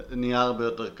נהיה הרבה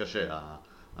יותר קשה.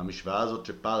 המשוואה הזאת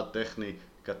שפער טכני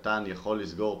קטן יכול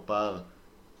לסגור פער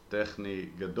טכני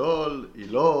גדול,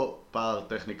 היא לא פער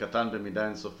טכני קטן במידה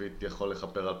אינסופית יכול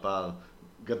לכפר על פער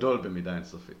גדול במידה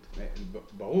אינסופית.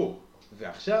 ברור.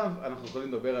 ועכשיו אנחנו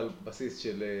יכולים לדבר על בסיס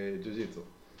של ג'ו-ג'יטסו.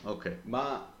 אוקיי.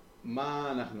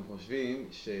 מה אנחנו חושבים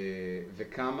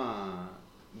וכמה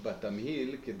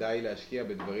בתמהיל כדאי להשקיע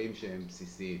בדברים שהם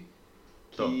בסיסיים?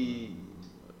 כי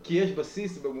יש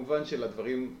בסיס במובן של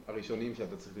הדברים הראשונים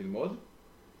שאתה צריך ללמוד,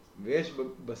 ויש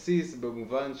בסיס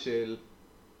במובן של,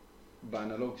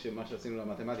 באנלוג של מה שעשינו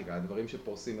למתמטיקה, הדברים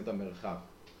שפורסים את המרחב.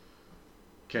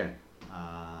 כן.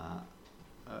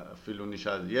 אפילו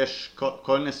נשאל, יש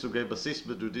כל מיני סוגי בסיס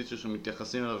בג'ו-ג'יטסו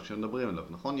שמתייחסים אליו כשמדברים אליו,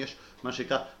 נכון? יש מה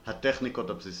שנקרא הטכניקות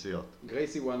הבסיסיות.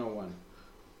 גרייסי 101.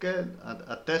 כן,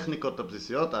 הטכניקות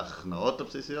הבסיסיות, ההכנעות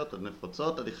הבסיסיות,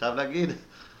 הנפוצות, אני חייב להגיד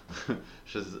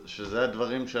שזה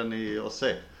הדברים שאני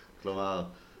עושה. כלומר...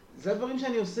 זה הדברים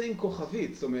שאני עושה עם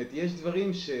כוכבית, זאת אומרת, יש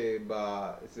דברים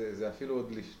זה אפילו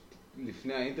עוד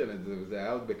לפני האינטרנט, זה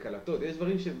היה עוד בקלטות, יש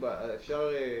דברים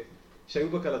שהיו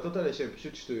בקלטות האלה שהם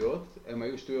פשוט שטויות, הם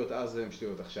היו שטויות אז והם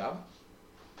שטויות עכשיו,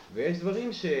 ויש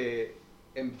דברים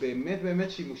שהם באמת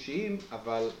באמת שימושיים,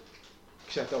 אבל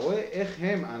כשאתה רואה איך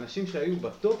הם, האנשים שהיו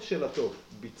בטופ של הטופ,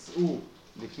 ביצעו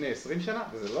לפני 20 שנה,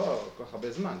 וזה לא כל כך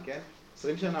הרבה זמן, כן?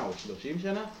 20 שנה או 30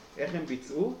 שנה, איך הם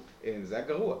ביצעו, זה היה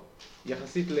גרוע.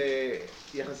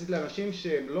 יחסית לאנשים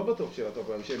שהם לא בטופ של הטופ,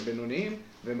 אבל שהם בינוניים,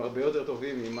 והם הרבה יותר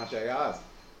טובים ממה שהיה אז.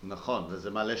 נכון,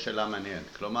 וזה מעלה שאלה מעניינת.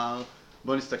 כלומר,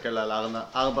 בואו נסתכל על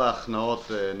 4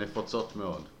 הכנעות נפוצות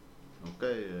מאוד.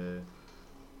 אוקיי?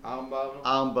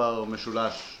 ארמבר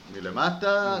משולש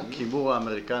מלמטה, קימור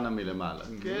האמריקנה מלמעלה.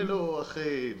 כאילו,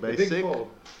 הכי בייסיק.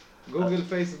 גוגל,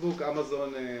 פייסבוק,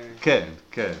 אמזון. כן,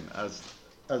 כן.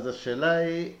 אז השאלה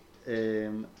היא,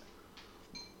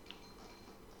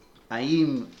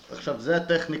 האם, עכשיו זה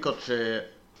הטכניקות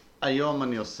שהיום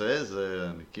אני עושה,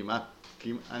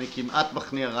 אני כמעט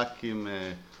מכניע רק עם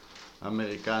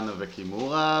אמריקנה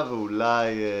וקימורה,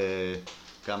 ואולי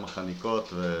כמה חניקות,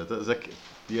 וזה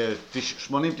יהיה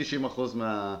 80-90%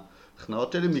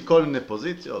 מההכנעות שלי, מכל מיני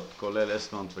פוזיציות, כולל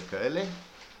אסמאונט וכאלה,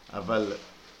 אבל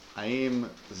האם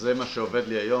זה מה שעובד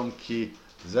לי היום, כי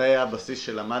זה היה הבסיס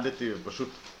שלמדתי ופשוט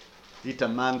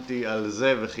התאמנתי על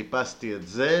זה וחיפשתי את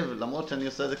זה, ולמרות שאני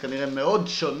עושה את זה כנראה מאוד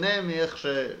שונה מאיך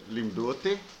שלימדו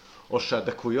אותי, או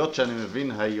שהדקויות שאני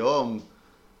מבין היום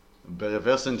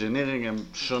ברוורס אנג'ינירינג הן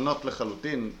שונות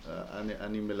לחלוטין,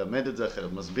 אני מלמד את זה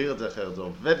אחרת, מסביר את זה אחרת, זה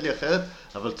עובד לי אחרת,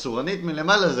 אבל צורנית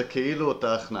מלמעלה זה כאילו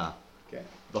אותה הכנעה. כן.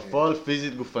 בפועל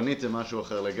פיזית גופנית זה משהו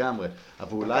אחר לגמרי,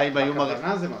 אבל אולי אם היו...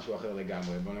 בכוונה זה משהו אחר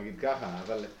לגמרי, בוא נגיד ככה,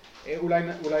 אבל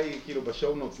אולי כאילו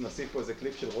בשואו נוטס נוסיף פה איזה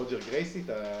קליפ של רוג'ר גרייסי,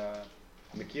 אתה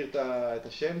מכיר את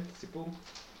השם, את הסיפור?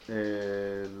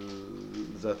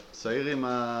 זה הצעיר עם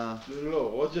ה... לא,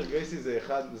 רוג'ר גרייסי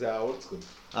זה האולד סקול.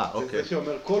 אוקיי. זה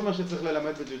שאומר כל מה שצריך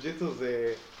ללמד בג'ו-ג'יטסו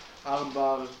זה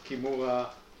ארמבר, קימורה,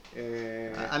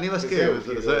 אני מסכים,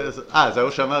 זה הוא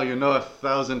שאמר you know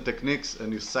 1,000 techniques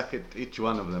and you suck at each one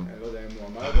of them. אני לא יודע אם הוא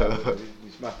אמר את זה, אבל זה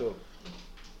נשמע טוב.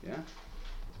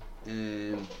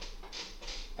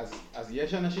 אז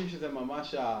יש אנשים שזה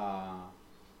ממש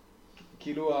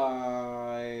כאילו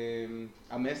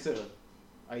המסר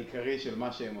העיקרי של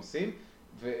מה שהם עושים,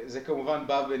 וזה כמובן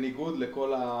בא בניגוד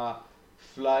לכל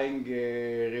ה-flying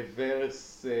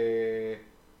reverse,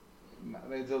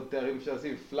 איזה עוד תארים אפשר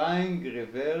לשים? flying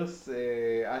reverse,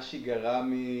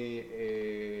 אשיגרמי,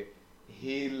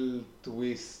 היל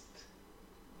טוויסט,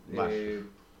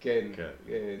 כן,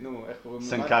 נו, איך קוראים?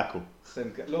 סנקקו.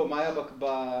 לא, מה היה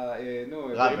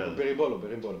ברימבולו.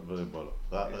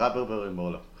 רבר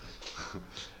ברימבולו.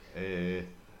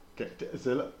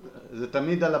 זה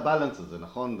תמיד על הבלנס הזה,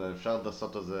 נכון? אפשר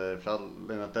לעשות את זה, אפשר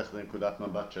לנתח לנקודת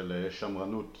מבט של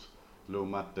שמרנות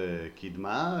לעומת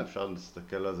קדמה, אפשר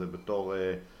להסתכל על זה בתור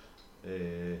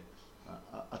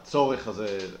הצורך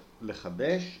הזה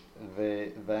לחדש,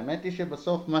 והאמת היא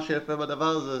שבסוף מה שיפה בדבר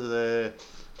הזה זה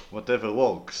whatever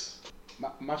works.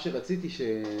 מה שרציתי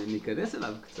שניכנס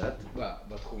אליו קצת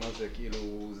בתחום הזה, כאילו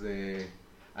זה...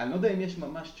 אני לא יודע אם יש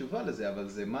ממש תשובה לזה, אבל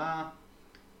זה מה...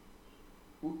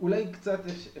 אולי קצת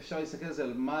אפשר להסתכל על זה,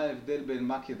 על מה ההבדל בין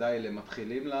מה כדאי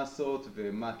למתחילים לעשות,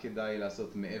 ומה כדאי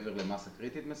לעשות מעבר למסה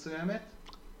קריטית מסוימת?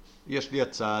 יש לי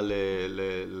הצעה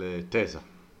לתזה.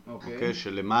 אוקיי,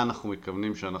 שלמה אנחנו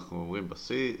מתכוונים שאנחנו אומרים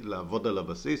בסיס, לעבוד על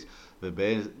הבסיס,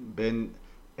 ובין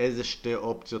איזה שתי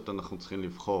אופציות אנחנו צריכים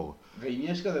לבחור. ואם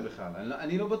יש כזה בכלל,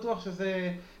 אני לא בטוח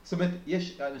שזה... זאת אומרת,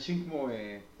 יש אנשים כמו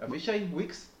אבישי,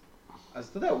 וויקס, אז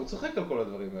אתה יודע, הוא צוחק על כל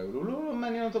הדברים האלו, הוא לא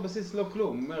מעניין אותו בסיס לא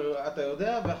כלום, הוא אומר, אתה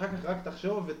יודע, ואחר כך רק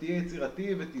תחשוב ותהיה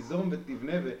יצירתי ותיזום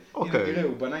ותבנה, והנה תראה,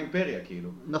 הוא בנה אימפריה כאילו.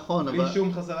 נכון, אבל... בלי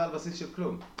שום חזרה על בסיס של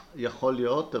כלום. יכול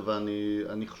להיות, אבל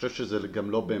אני חושב שזה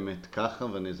גם לא באמת ככה,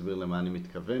 ואני אסביר למה אני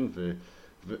מתכוון,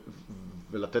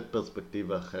 ולתת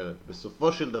פרספקטיבה אחרת.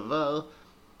 בסופו של דבר,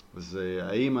 זה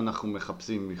האם אנחנו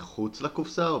מחפשים מחוץ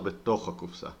לקופסה או בתוך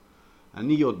הקופסה.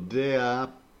 אני יודע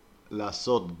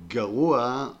לעשות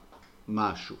גרוע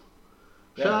משהו.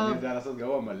 אני יודע לעשות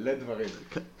גרוע מלא דברים.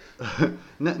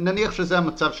 נניח שזה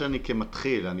המצב שאני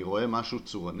כמתחיל, אני רואה משהו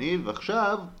צורני,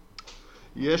 ועכשיו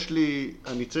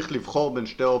אני צריך לבחור בין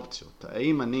שתי אופציות.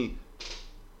 האם אני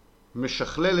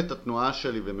משכלל את התנועה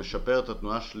שלי ומשפר את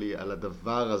התנועה שלי על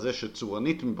הדבר הזה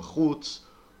שצורנית מבחוץ,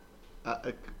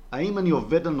 האם אני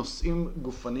עובד על נושאים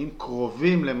גופניים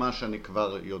קרובים למה שאני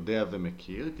כבר יודע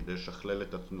ומכיר, כדי לשכלל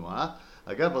את התנועה.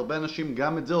 אגב, הרבה אנשים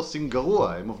גם את זה עושים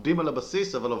גרוע, הם עובדים על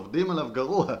הבסיס, אבל עובדים עליו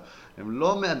גרוע. הם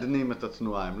לא מעדנים את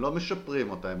התנועה, הם לא משפרים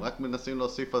אותה, הם רק מנסים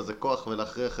להוסיף על זה כוח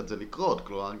ולהכריח את זה לקרות.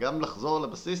 כלומר, גם לחזור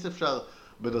לבסיס אפשר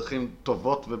בדרכים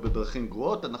טובות ובדרכים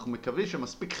גרועות. אנחנו מקווים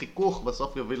שמספיק חיכוך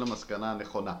בסוף יוביל למסקנה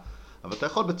הנכונה. אבל אתה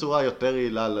יכול בצורה יותר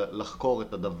יעילה לחקור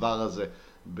את הדבר הזה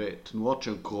בתנועות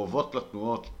שהן קרובות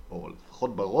לתנועות, או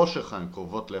לפחות בראש שלך הן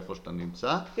קרובות לאיפה שאתה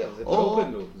נמצא. כן, זה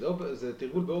באופן לופ, זה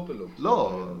תרגול באופן לופ.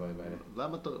 לא,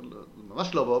 למה אתה,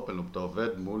 ממש לא באופן לופ, אתה עובד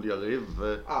מול יריב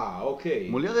אוקיי.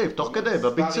 מול יריב, תוך כדי,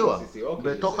 בביצוע,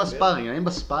 בתוך הספארינג. האם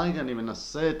בספארינג אני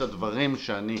מנסה את הדברים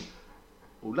שאני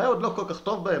אולי עוד לא כל כך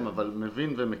טוב בהם, אבל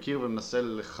מבין ומכיר ומנסה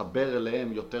לחבר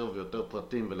אליהם יותר ויותר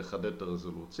פרטים ולחדד את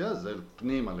הרזולוציה, זה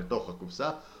פנימה לתוך הקופסה,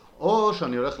 או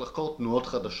שאני הולך לחקור תנועות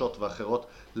חדשות ואחרות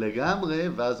לגמרי,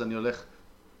 ואז אני הולך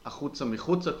החוצה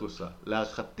מחוץ לקופסה.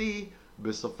 להערכתי,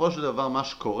 בסופו של דבר מה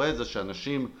שקורה זה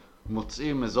שאנשים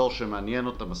מוצאים אזור שמעניין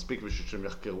אותם מספיק בשביל שהם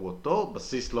יחקרו אותו,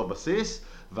 בסיס לא בסיס,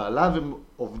 ועליו הם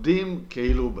עובדים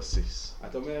כאילו בסיס.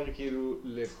 אתה אומר כאילו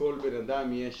לכל בן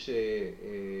אדם יש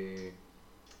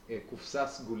קופסה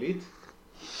סגולית,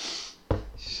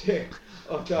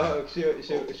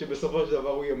 שבסופו של דבר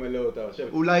הוא ימלא אותה.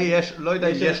 אולי יש, לא יודע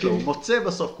אם יש לו, הוא מוצא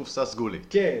בסוף קופסה סגולית.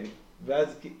 כן, ואז,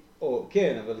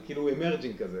 כן, אבל כאילו הוא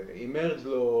אמרג'ינג כזה, אמרג'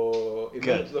 לו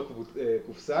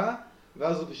קופסה,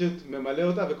 ואז הוא פשוט ממלא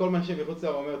אותה, וכל מה שמחוץ לה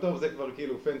הוא אומר, טוב, זה כבר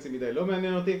כאילו פנסי מדי, לא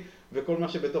מעניין אותי, וכל מה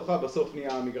שבתוכה בסוף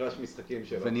נהיה המגרש משחקים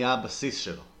שלו. ונהיה הבסיס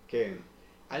שלו. כן.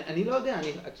 אני לא יודע,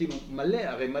 אני כאילו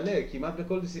הרי מלא, כמעט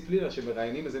בכל דיסציפלינה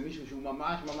שמראיינים איזה מישהו שהוא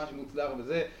ממש ממש מוצלח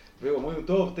וזה, ואומרים,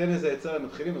 טוב, תן איזה עצה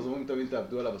למתחילים, אז אומרים, תמיד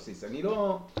תעבדו על הבסיס. אני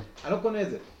לא קונה את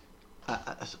זה.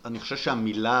 אני חושב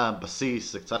שהמילה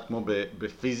בסיס זה קצת כמו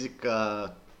בפיזיקה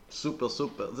סופר,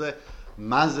 זה,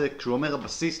 מה זה, כשהוא אומר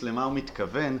הבסיס, למה הוא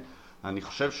מתכוון, אני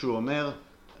חושב שהוא אומר,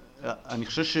 אני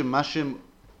חושב שמה שהם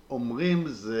אומרים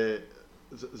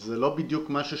זה לא בדיוק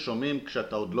מה ששומעים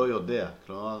כשאתה עוד לא יודע.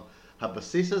 כלומר,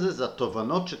 הבסיס הזה זה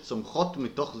התובנות שצומחות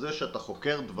מתוך זה שאתה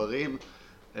חוקר דברים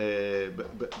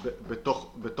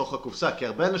בתוך הקופסה. כי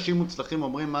הרבה אנשים מוצלחים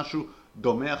אומרים משהו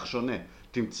דומה אך שונה.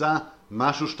 תמצא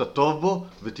משהו שאתה טוב בו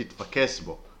ותתפקס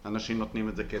בו. אנשים נותנים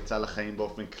את זה כעצה לחיים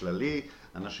באופן כללי,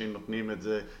 אנשים נותנים את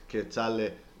זה כעצה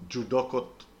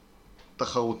לג'ודוקות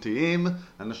תחרותיים,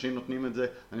 אנשים נותנים את זה.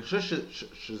 אני חושב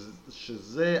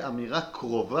שזה אמירה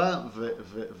קרובה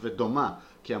ודומה,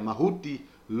 כי המהות היא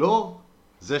לא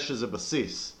זה שזה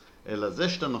בסיס, אלא זה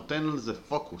שאתה נותן על זה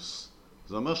פוקוס.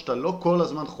 זה אומר שאתה לא כל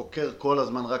הזמן חוקר כל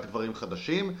הזמן רק דברים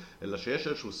חדשים, אלא שיש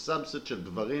איזשהו סאבסט של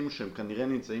דברים שהם כנראה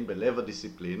נמצאים בלב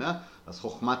הדיסציפלינה, אז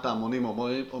חוכמת ההמונים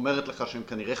אומרת לך שהם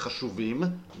כנראה חשובים,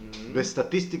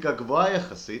 בסטטיסטיקה גבוהה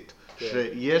יחסית,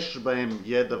 שיש בהם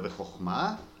ידע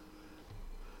וחוכמה,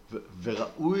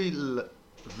 וראוי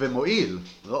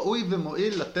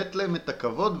ומועיל לתת להם את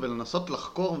הכבוד ולנסות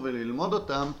לחקור וללמוד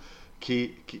אותם,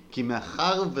 כי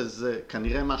מאחר וזה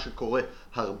כנראה מה שקורה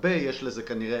הרבה, יש לזה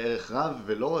כנראה ערך רב,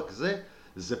 ולא רק זה,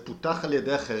 זה פותח על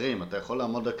ידי אחרים. אתה יכול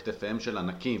לעמוד על כתפיהם של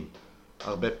ענקים.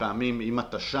 הרבה פעמים אם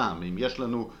אתה שם, אם יש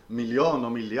לנו מיליון או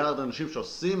מיליארד אנשים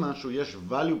שעושים משהו, יש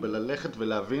value בללכת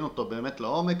ולהבין אותו באמת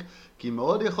לעומק, כי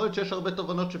מאוד יכול להיות שיש הרבה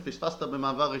תובנות שפספסת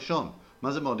במעבר ראשון.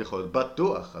 מה זה מאוד יכול להיות?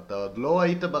 בטוח, אתה עוד לא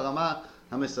היית ברמה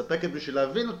המספקת בשביל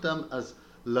להבין אותם, אז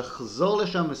לחזור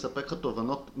לשם מספק לך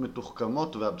תובנות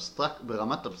מתוחכמות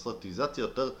ברמת אבסטרטיזציה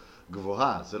יותר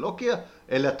גבוהה. זה לא כי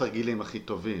אלה התרגילים הכי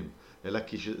טובים, אלא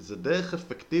כי זה דרך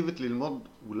אפקטיבית ללמוד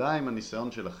אולי עם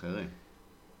הניסיון של אחרים.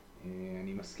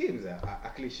 אני מסכים, זה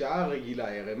הקלישאה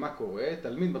הרגילה, הרי מה קורה?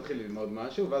 תלמיד מתחיל ללמוד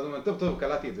משהו, ואז הוא אומר, טוב,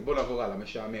 קלטתי את זה, בוא נעבור הלאה,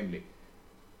 משעמם לי.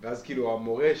 ואז כאילו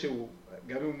המורה שהוא,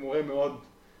 גם אם הוא מורה מאוד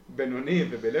בינוני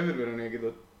ובלבל בינוני, יגיד לו,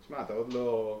 תשמע,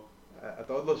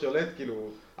 אתה עוד לא שולט, כאילו,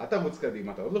 אתה רוץ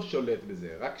קדימה, אתה עוד לא שולט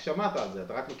בזה, רק שמעת על זה,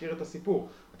 אתה רק מכיר את הסיפור,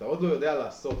 אתה עוד לא יודע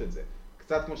לעשות את זה.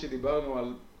 קצת כמו שדיברנו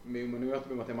על מיומנויות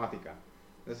במתמטיקה.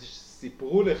 אז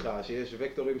סיפרו לך שיש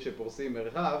וקטורים שפורסים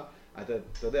מרחב, אתה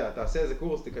יודע, תעשה איזה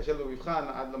קורס, תיכשל במבחן,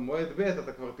 עד למועד ב'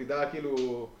 אתה כבר תדע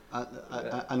כאילו...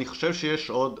 אני חושב שיש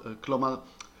עוד, כלומר,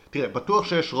 תראה, בטוח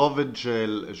שיש רובד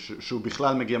שהוא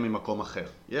בכלל מגיע ממקום אחר.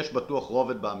 יש בטוח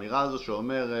רובד באמירה הזו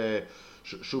שאומר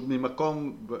שהוא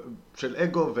ממקום של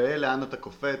אגו, לאן אתה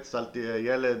קופץ, אל תהיה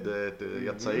ילד,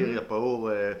 יא צעיר, יא פעור,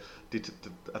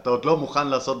 אתה עוד לא מוכן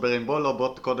לעשות ברימבולו,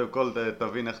 בוא קודם כל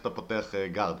תבין איך אתה פותח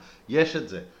גארד. יש את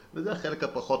זה, וזה החלק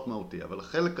הפחות מהותי, אבל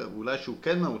החלק אולי שהוא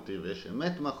כן מהותי ויש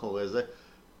אמת מאחורי זה,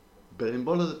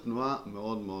 ברימבולו זה תנועה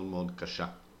מאוד מאוד מאוד קשה,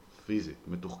 פיזית,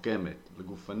 מתוחכמת,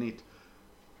 לגופנית.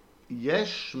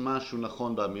 יש משהו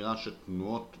נכון באמירה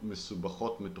שתנועות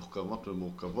מסובכות, מתוחכמות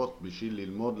ומורכבות בשביל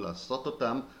ללמוד לעשות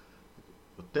אותם,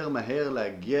 יותר מהר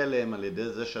להגיע אליהם על ידי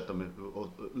זה שאתה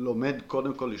לומד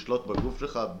קודם כל לשלוט בגוף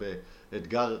שלך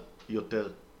באתגר יותר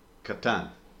קטן.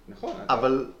 נכון.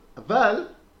 אבל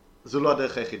זו לא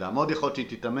הדרך היחידה. מאוד יכול להיות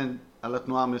שהיא תתאמן על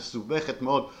התנועה המסובכת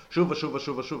מאוד, שוב ושוב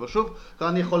ושוב ושוב ושוב,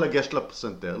 אני יכול לגשת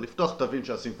לפסנתר, לפתוח תווים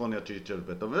של הסימפוניה התשיעית של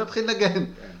בטהובן ולהתחיל לנגן.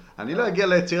 אני לא אגיע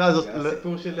ליצירה הזאת... זה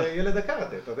הסיפור של ילד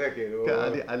הקארטה, אתה יודע, כאילו...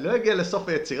 אני לא אגיע לסוף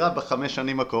היצירה ב5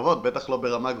 שנים הקרובות, בטח לא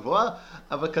ברמה גבוהה,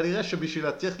 אבל כנראה שבשביל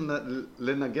להצליח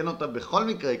לנגן אותה בכל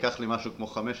מקרה ייקח לי משהו כמו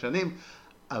 5 שנים,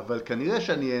 אבל כנראה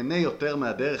שאני אהנה יותר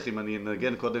מהדרך אם אני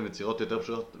אנגן קודם יצירות יותר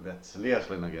פשוטות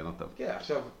ואצליח לנגן אותם. כן,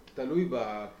 עכשיו, תלוי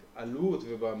בעלות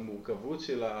ובמורכבות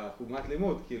של החומת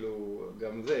לימוד, כאילו,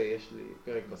 גם זה, יש לי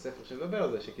פרק בספר שמדבר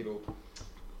על זה, שכאילו,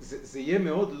 זה יהיה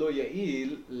מאוד לא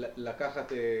יעיל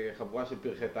לקחת חבורה של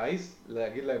פרחי טייס,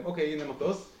 להגיד להם, אוקיי, הנה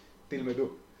מטוס, תלמדו.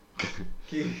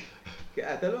 כי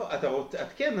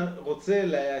את כן רוצה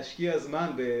להשקיע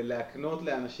זמן בלהקנות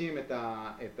לאנשים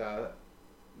את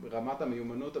רמת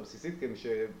המיומנות הבסיסית, כדי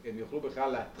שהם יוכלו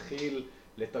בכלל להתחיל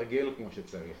לתרגל כמו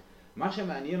שצריך. מה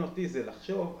שמעניין אותי זה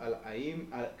לחשוב על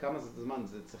כמה זמן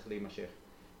זה צריך להימשך.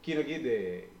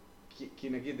 כי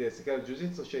נגיד סקל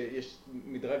ג'ו-ג'יטסו שיש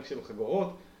מדרג של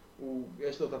חגורות,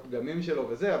 יש לו את הפגמים שלו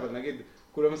וזה, אבל נגיד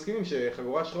כולם מסכימים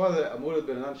שחגורה שחורה זה אמור להיות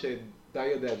בן אדם שדי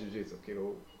יודע ג'ו-ג'יטסו,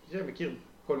 כאילו שמכיר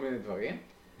כל מיני דברים.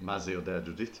 מה זה יודע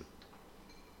ג'ו-ג'יטסו?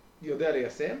 יודע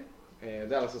ליישם,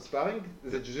 יודע לעשות ספארינג,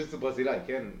 זה ג'ו-ג'יטסו ברזילאי,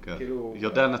 כן? כאילו,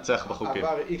 יודע לנצח בחוקים.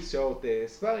 עבר איקס שעות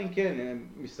ספארינג, כן,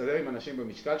 מסתדר עם אנשים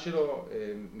במשקל שלו,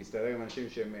 מסתדר עם אנשים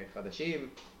שהם חדשים,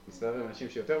 מסתדר עם אנשים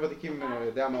שיותר ותיקים ממנו,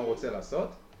 יודע מה הוא רוצה לעשות.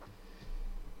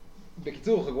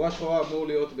 בקיצור, חגורה שחורה אמור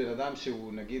להיות בן אדם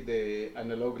שהוא נגיד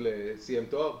אנלוג לסיים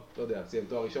תואר, לא יודע, סיים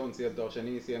תואר ראשון, סיים תואר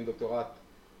שני, סיים דוקטורט,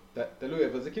 תלוי,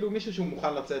 אבל זה כאילו מישהו שהוא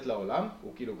מוכן לצאת לעולם,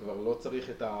 הוא כאילו כבר לא צריך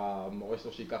את המורה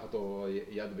שלו שיקח אותו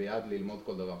יד ביד ללמוד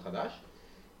כל דבר חדש.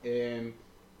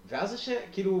 ואז זה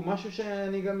כאילו משהו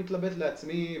שאני גם מתלבט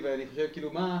לעצמי, ואני חושב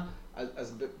כאילו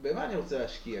אז במה אני רוצה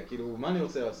להשקיע, כאילו מה אני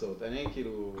רוצה לעשות? אני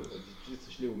כאילו,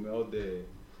 הג'יטסו שלי הוא מאוד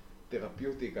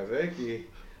תרפיוטי כזה, כי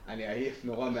אני עייף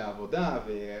נורא מהעבודה,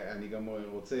 ואני גם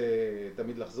רוצה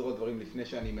תמיד לחזור על דברים לפני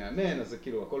שאני מאמן, אז זה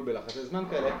כאילו הכל בלחצי זמן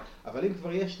כאלה, אבל אם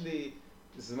כבר יש לי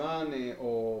זמן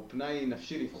או פנאי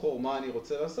נפשי לבחור מה אני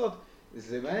רוצה לעשות,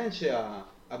 זה מעניין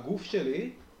שהגוף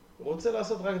שלי רוצה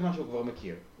לעשות רק את מה שהוא כבר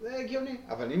מכיר. זה הגיוני,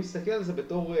 אבל אני מסתכל על זה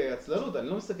בתור הצללות, אני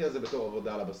לא מסתכל על זה בתור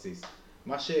עבודה על הבסיס.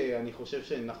 מה שאני חושב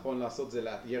שנכון לעשות זה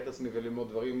לאתגר את עצמי וללמוד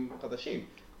דברים חדשים,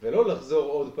 ולא לחזור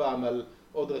עוד פעם על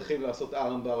עוד דרכים לעשות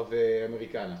ארמבר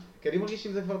ואמריקנה. כי אני מרגיש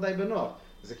עם זה כבר די בנוח.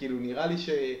 זה כאילו נראה לי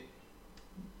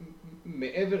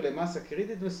שמעבר למסה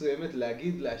קריטית מסוימת,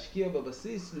 להשקיע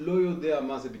בבסיס, לא יודע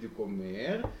מה זה בדיוק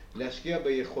אומר. להשקיע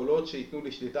ביכולות שיתנו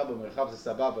לי שליטה במרחב זה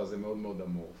סבבה, זה מאוד מאוד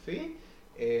אמורפי.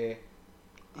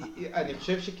 אני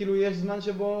חושב שכאילו יש זמן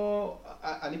שבו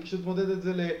אני פשוט מודד את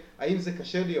זה להאם זה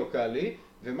קשה לי או קל לי,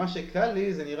 ומה שקל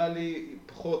לי זה נראה לי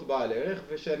פחות בעל ערך,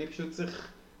 ושאני פשוט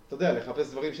צריך, אתה יודע,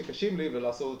 לחפש דברים שקשים לי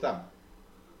ולעשות אותם.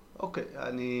 אוקיי,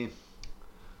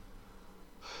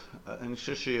 אני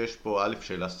חושב שיש פה א'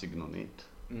 שאלה סגנונית,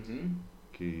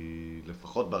 כי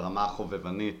לפחות ברמה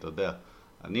החובבנית, אתה יודע,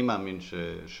 אני מאמין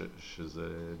שזה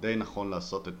די נכון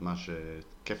לעשות את מה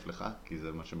שכיף לך, כי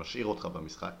זה מה שמשאיר אותך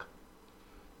במשחק.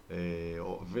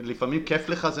 ולפעמים כיף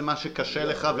לך זה מה שקשה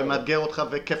לך ומאתגר אותך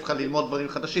וכיף לך ללמוד דברים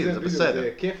חדשים, זה בסדר.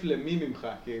 זה כיף למי ממך,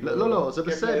 כאילו. לא, זה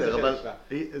בסדר, אבל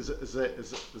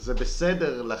זה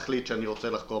בסדר להחליט שאני רוצה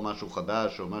לחקור משהו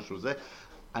חדש או משהו זה.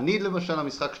 אני למשל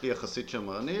המשחק שלי יחסית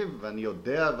שמרני, ואני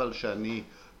יודע אבל שאני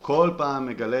כל פעם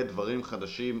מגלה דברים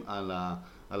חדשים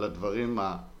על הדברים,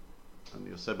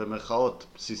 אני עושה במרכאות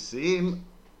בסיסיים,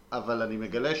 אבל אני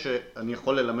מגלה שאני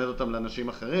יכול ללמד אותם לאנשים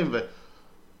אחרים,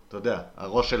 ואתה יודע,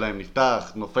 הראש שלהם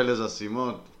נפתח, נופל איזה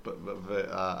אסימון,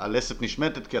 והלסת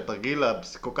נשמטת, כי התרגיל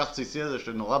כל כך בסיסי הזה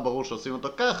שנורא ברור שעושים אותו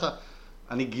ככה,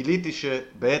 אני גיליתי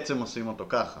שבעצם עושים אותו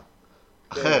ככה.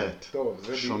 אחרת,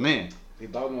 שונה.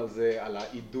 דיברנו על זה, על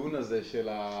העידון הזה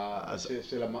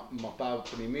של המפה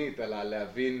הפנימית, על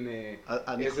להבין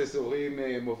איזה אזורים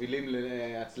מובילים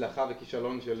להצלחה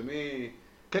וכישלון של מי.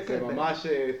 זה ממש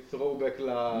throwback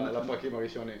לפרקים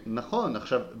הראשונים. נכון,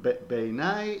 עכשיו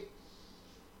בעיניי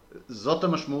זאת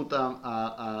המשמעות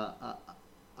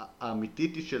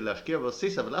האמיתית של להשקיע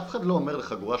בבסיס, אבל אף אחד לא אומר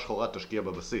לחגורה שחורה תשקיע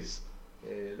בבסיס.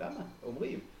 למה?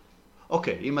 אומרים.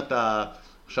 אוקיי, אם אתה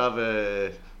עכשיו...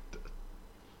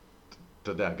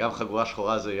 אתה יודע, גם חגורה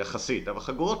שחורה זה יחסית, אבל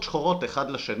חגורות שחורות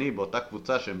אחד לשני באותה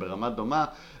קבוצה שהן ברמה דומה,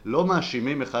 לא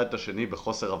מאשימים אחד את השני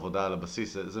בחוסר עבודה על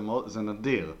הבסיס, זה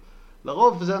נדיר.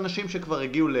 לרוב זה אנשים שכבר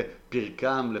הגיעו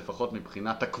לפרקם, לפחות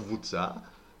מבחינת הקבוצה,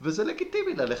 וזה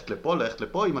לגיטימי ללכת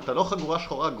לפה, אם אתה לא חגורה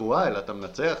שחורה גרועה, אלא אתה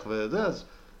מנצח וזה, אז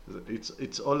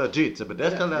it's all legit, זה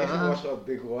בדרך כלל... אני חגורה שחורה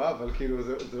די גרועה, אבל כאילו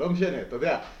זה לא משנה, אתה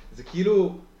יודע, זה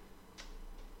כאילו...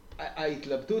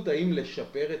 ההתלבטות האם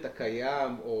לשפר את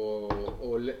הקיים או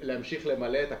להמשיך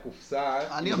למלא את הקופסה...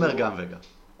 אני אומר גם וגם.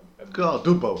 כלומר,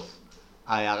 do both.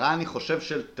 ההערה, אני חושב,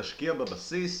 של תשקיע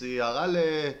בבסיס היא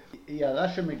הערה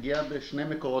שמגיעה בשני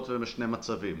מקורות ובשני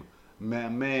מצבים.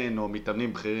 מאמן או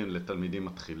מתאמנים בכירים לתלמידים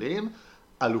מתחילים,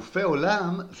 אלופי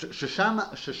עולם,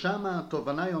 ששם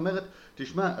התובנה היא אומרת,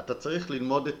 תשמע, אתה צריך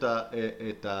ללמוד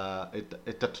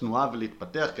את התנועה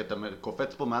ולהתפתח, כי אתה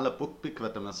קופץ פה מעל הפוקפיק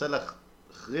ואתה מנסה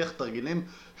להכריח תרגילים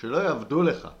שלא יעבדו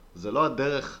לך. זה לא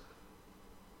הדרך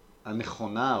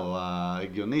הנכונה או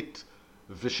ההגיונית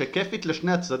ושכיפית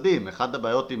לשני הצדדים. אחד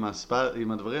הבעיות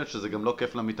עם הדברים שזה גם לא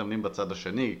כיף למתאמנים בצד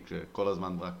השני, כשכל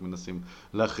הזמן רק מנסים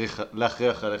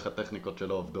להכריח עליך טכניקות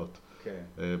שלא עובדות.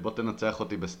 בוא תנצח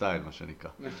אותי בסטייל, מה שנקרא.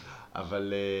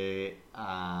 אבל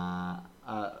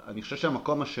אני חושב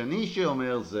שהמקום השני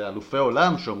שאומר זה אלופי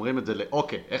עולם שאומרים את זה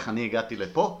לאוקיי, איך אני הגעתי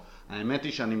לפה? האמת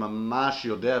היא שאני ממש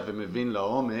יודע ומבין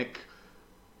לעומק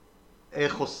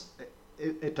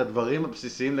את הדברים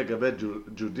הבסיסיים לגבי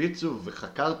ג'ודיצו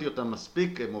וחקרתי אותם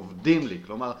מספיק, הם עובדים לי.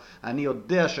 כלומר, אני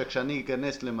יודע שכשאני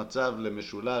אכנס למצב,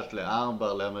 למשולש,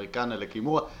 לארמבר, לאמריקנה,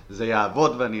 לקימורה, זה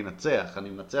יעבוד ואני אנצח. אני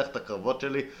מנצח את הקרבות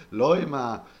שלי, לא עם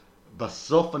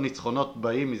בסוף הניצחונות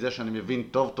באים מזה שאני מבין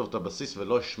טוב טוב את הבסיס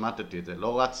ולא השמטתי את זה.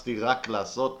 לא רצתי רק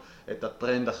לעשות את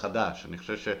הטרנד החדש. אני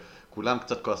חושב שכולם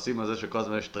קצת כועסים על זה שכל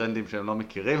הזמן יש טרנדים שהם לא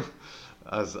מכירים.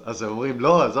 אז הם אומרים,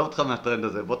 לא, עזוב אותך מהטרנד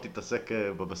הזה, בוא תתעסק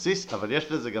בבסיס, אבל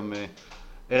יש לזה גם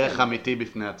ערך אמיתי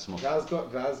בפני עצמו.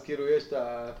 ואז כאילו יש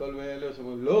את כל מיני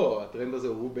שאומרים, לא, הטרנד הזה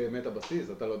הוא באמת הבסיס,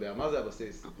 אתה לא יודע מה זה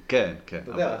הבסיס. כן, כן.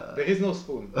 אתה יודע, there is no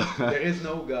spoon, there is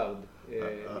no guard.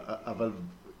 אבל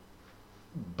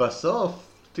בסוף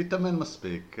תתאמן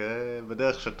מספיק,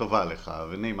 בדרך שטובה לך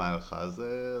ונעימה לך, אז...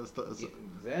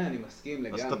 זה אני מסכים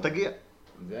לגמרי. אז אתה תגיע.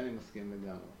 זה אני מסכים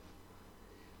לגמרי.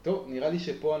 טוב, נראה לי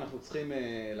שפה אנחנו צריכים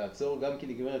לעצור, גם כי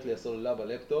נגמרת לי הסוללה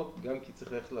בלפטופ, גם כי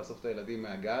צריך ללכת לאסוף את הילדים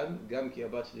מהגן, גם כי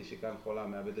הבת שלי שכאן חולה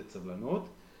מאבדת סבלנות.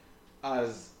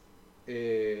 אז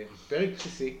פרק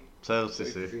בסיסי. פרק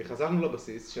בסיסי. חזרנו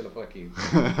לבסיס של הפרקים.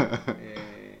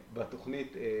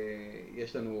 בתוכנית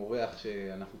יש לנו אורח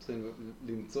שאנחנו צריכים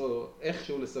למצוא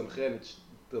איכשהו לסנכרן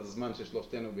את הזמן של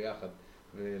שלושתנו ביחד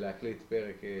ולהקליט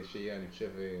פרק שיהיה, אני חושב,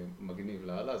 מגניב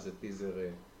להלאה. זה טיזר...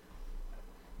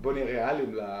 בוא נהיה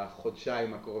ריאליים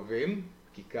לחודשיים הקרובים,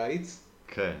 כי קיץ.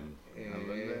 כן.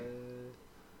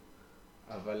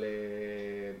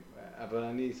 אבל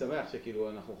אני שמח שכאילו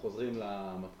אנחנו חוזרים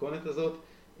למתכונת הזאת.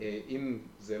 אם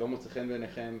זה לא מוצא חן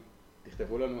בעיניכם,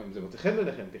 תכתבו לנו. אם זה מוצא חן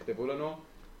בעיניכם, תכתבו לנו.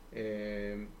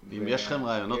 אם יש לכם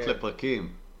רעיונות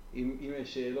לפרקים. אם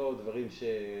יש שאלות, דברים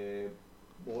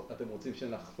שאתם רוצים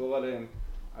שנחפור עליהם,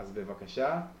 אז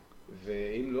בבקשה.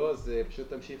 ואם לא, אז פשוט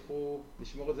תמשיכו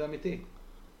לשמור את זה אמיתי.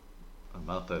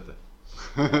 אמרת את זה.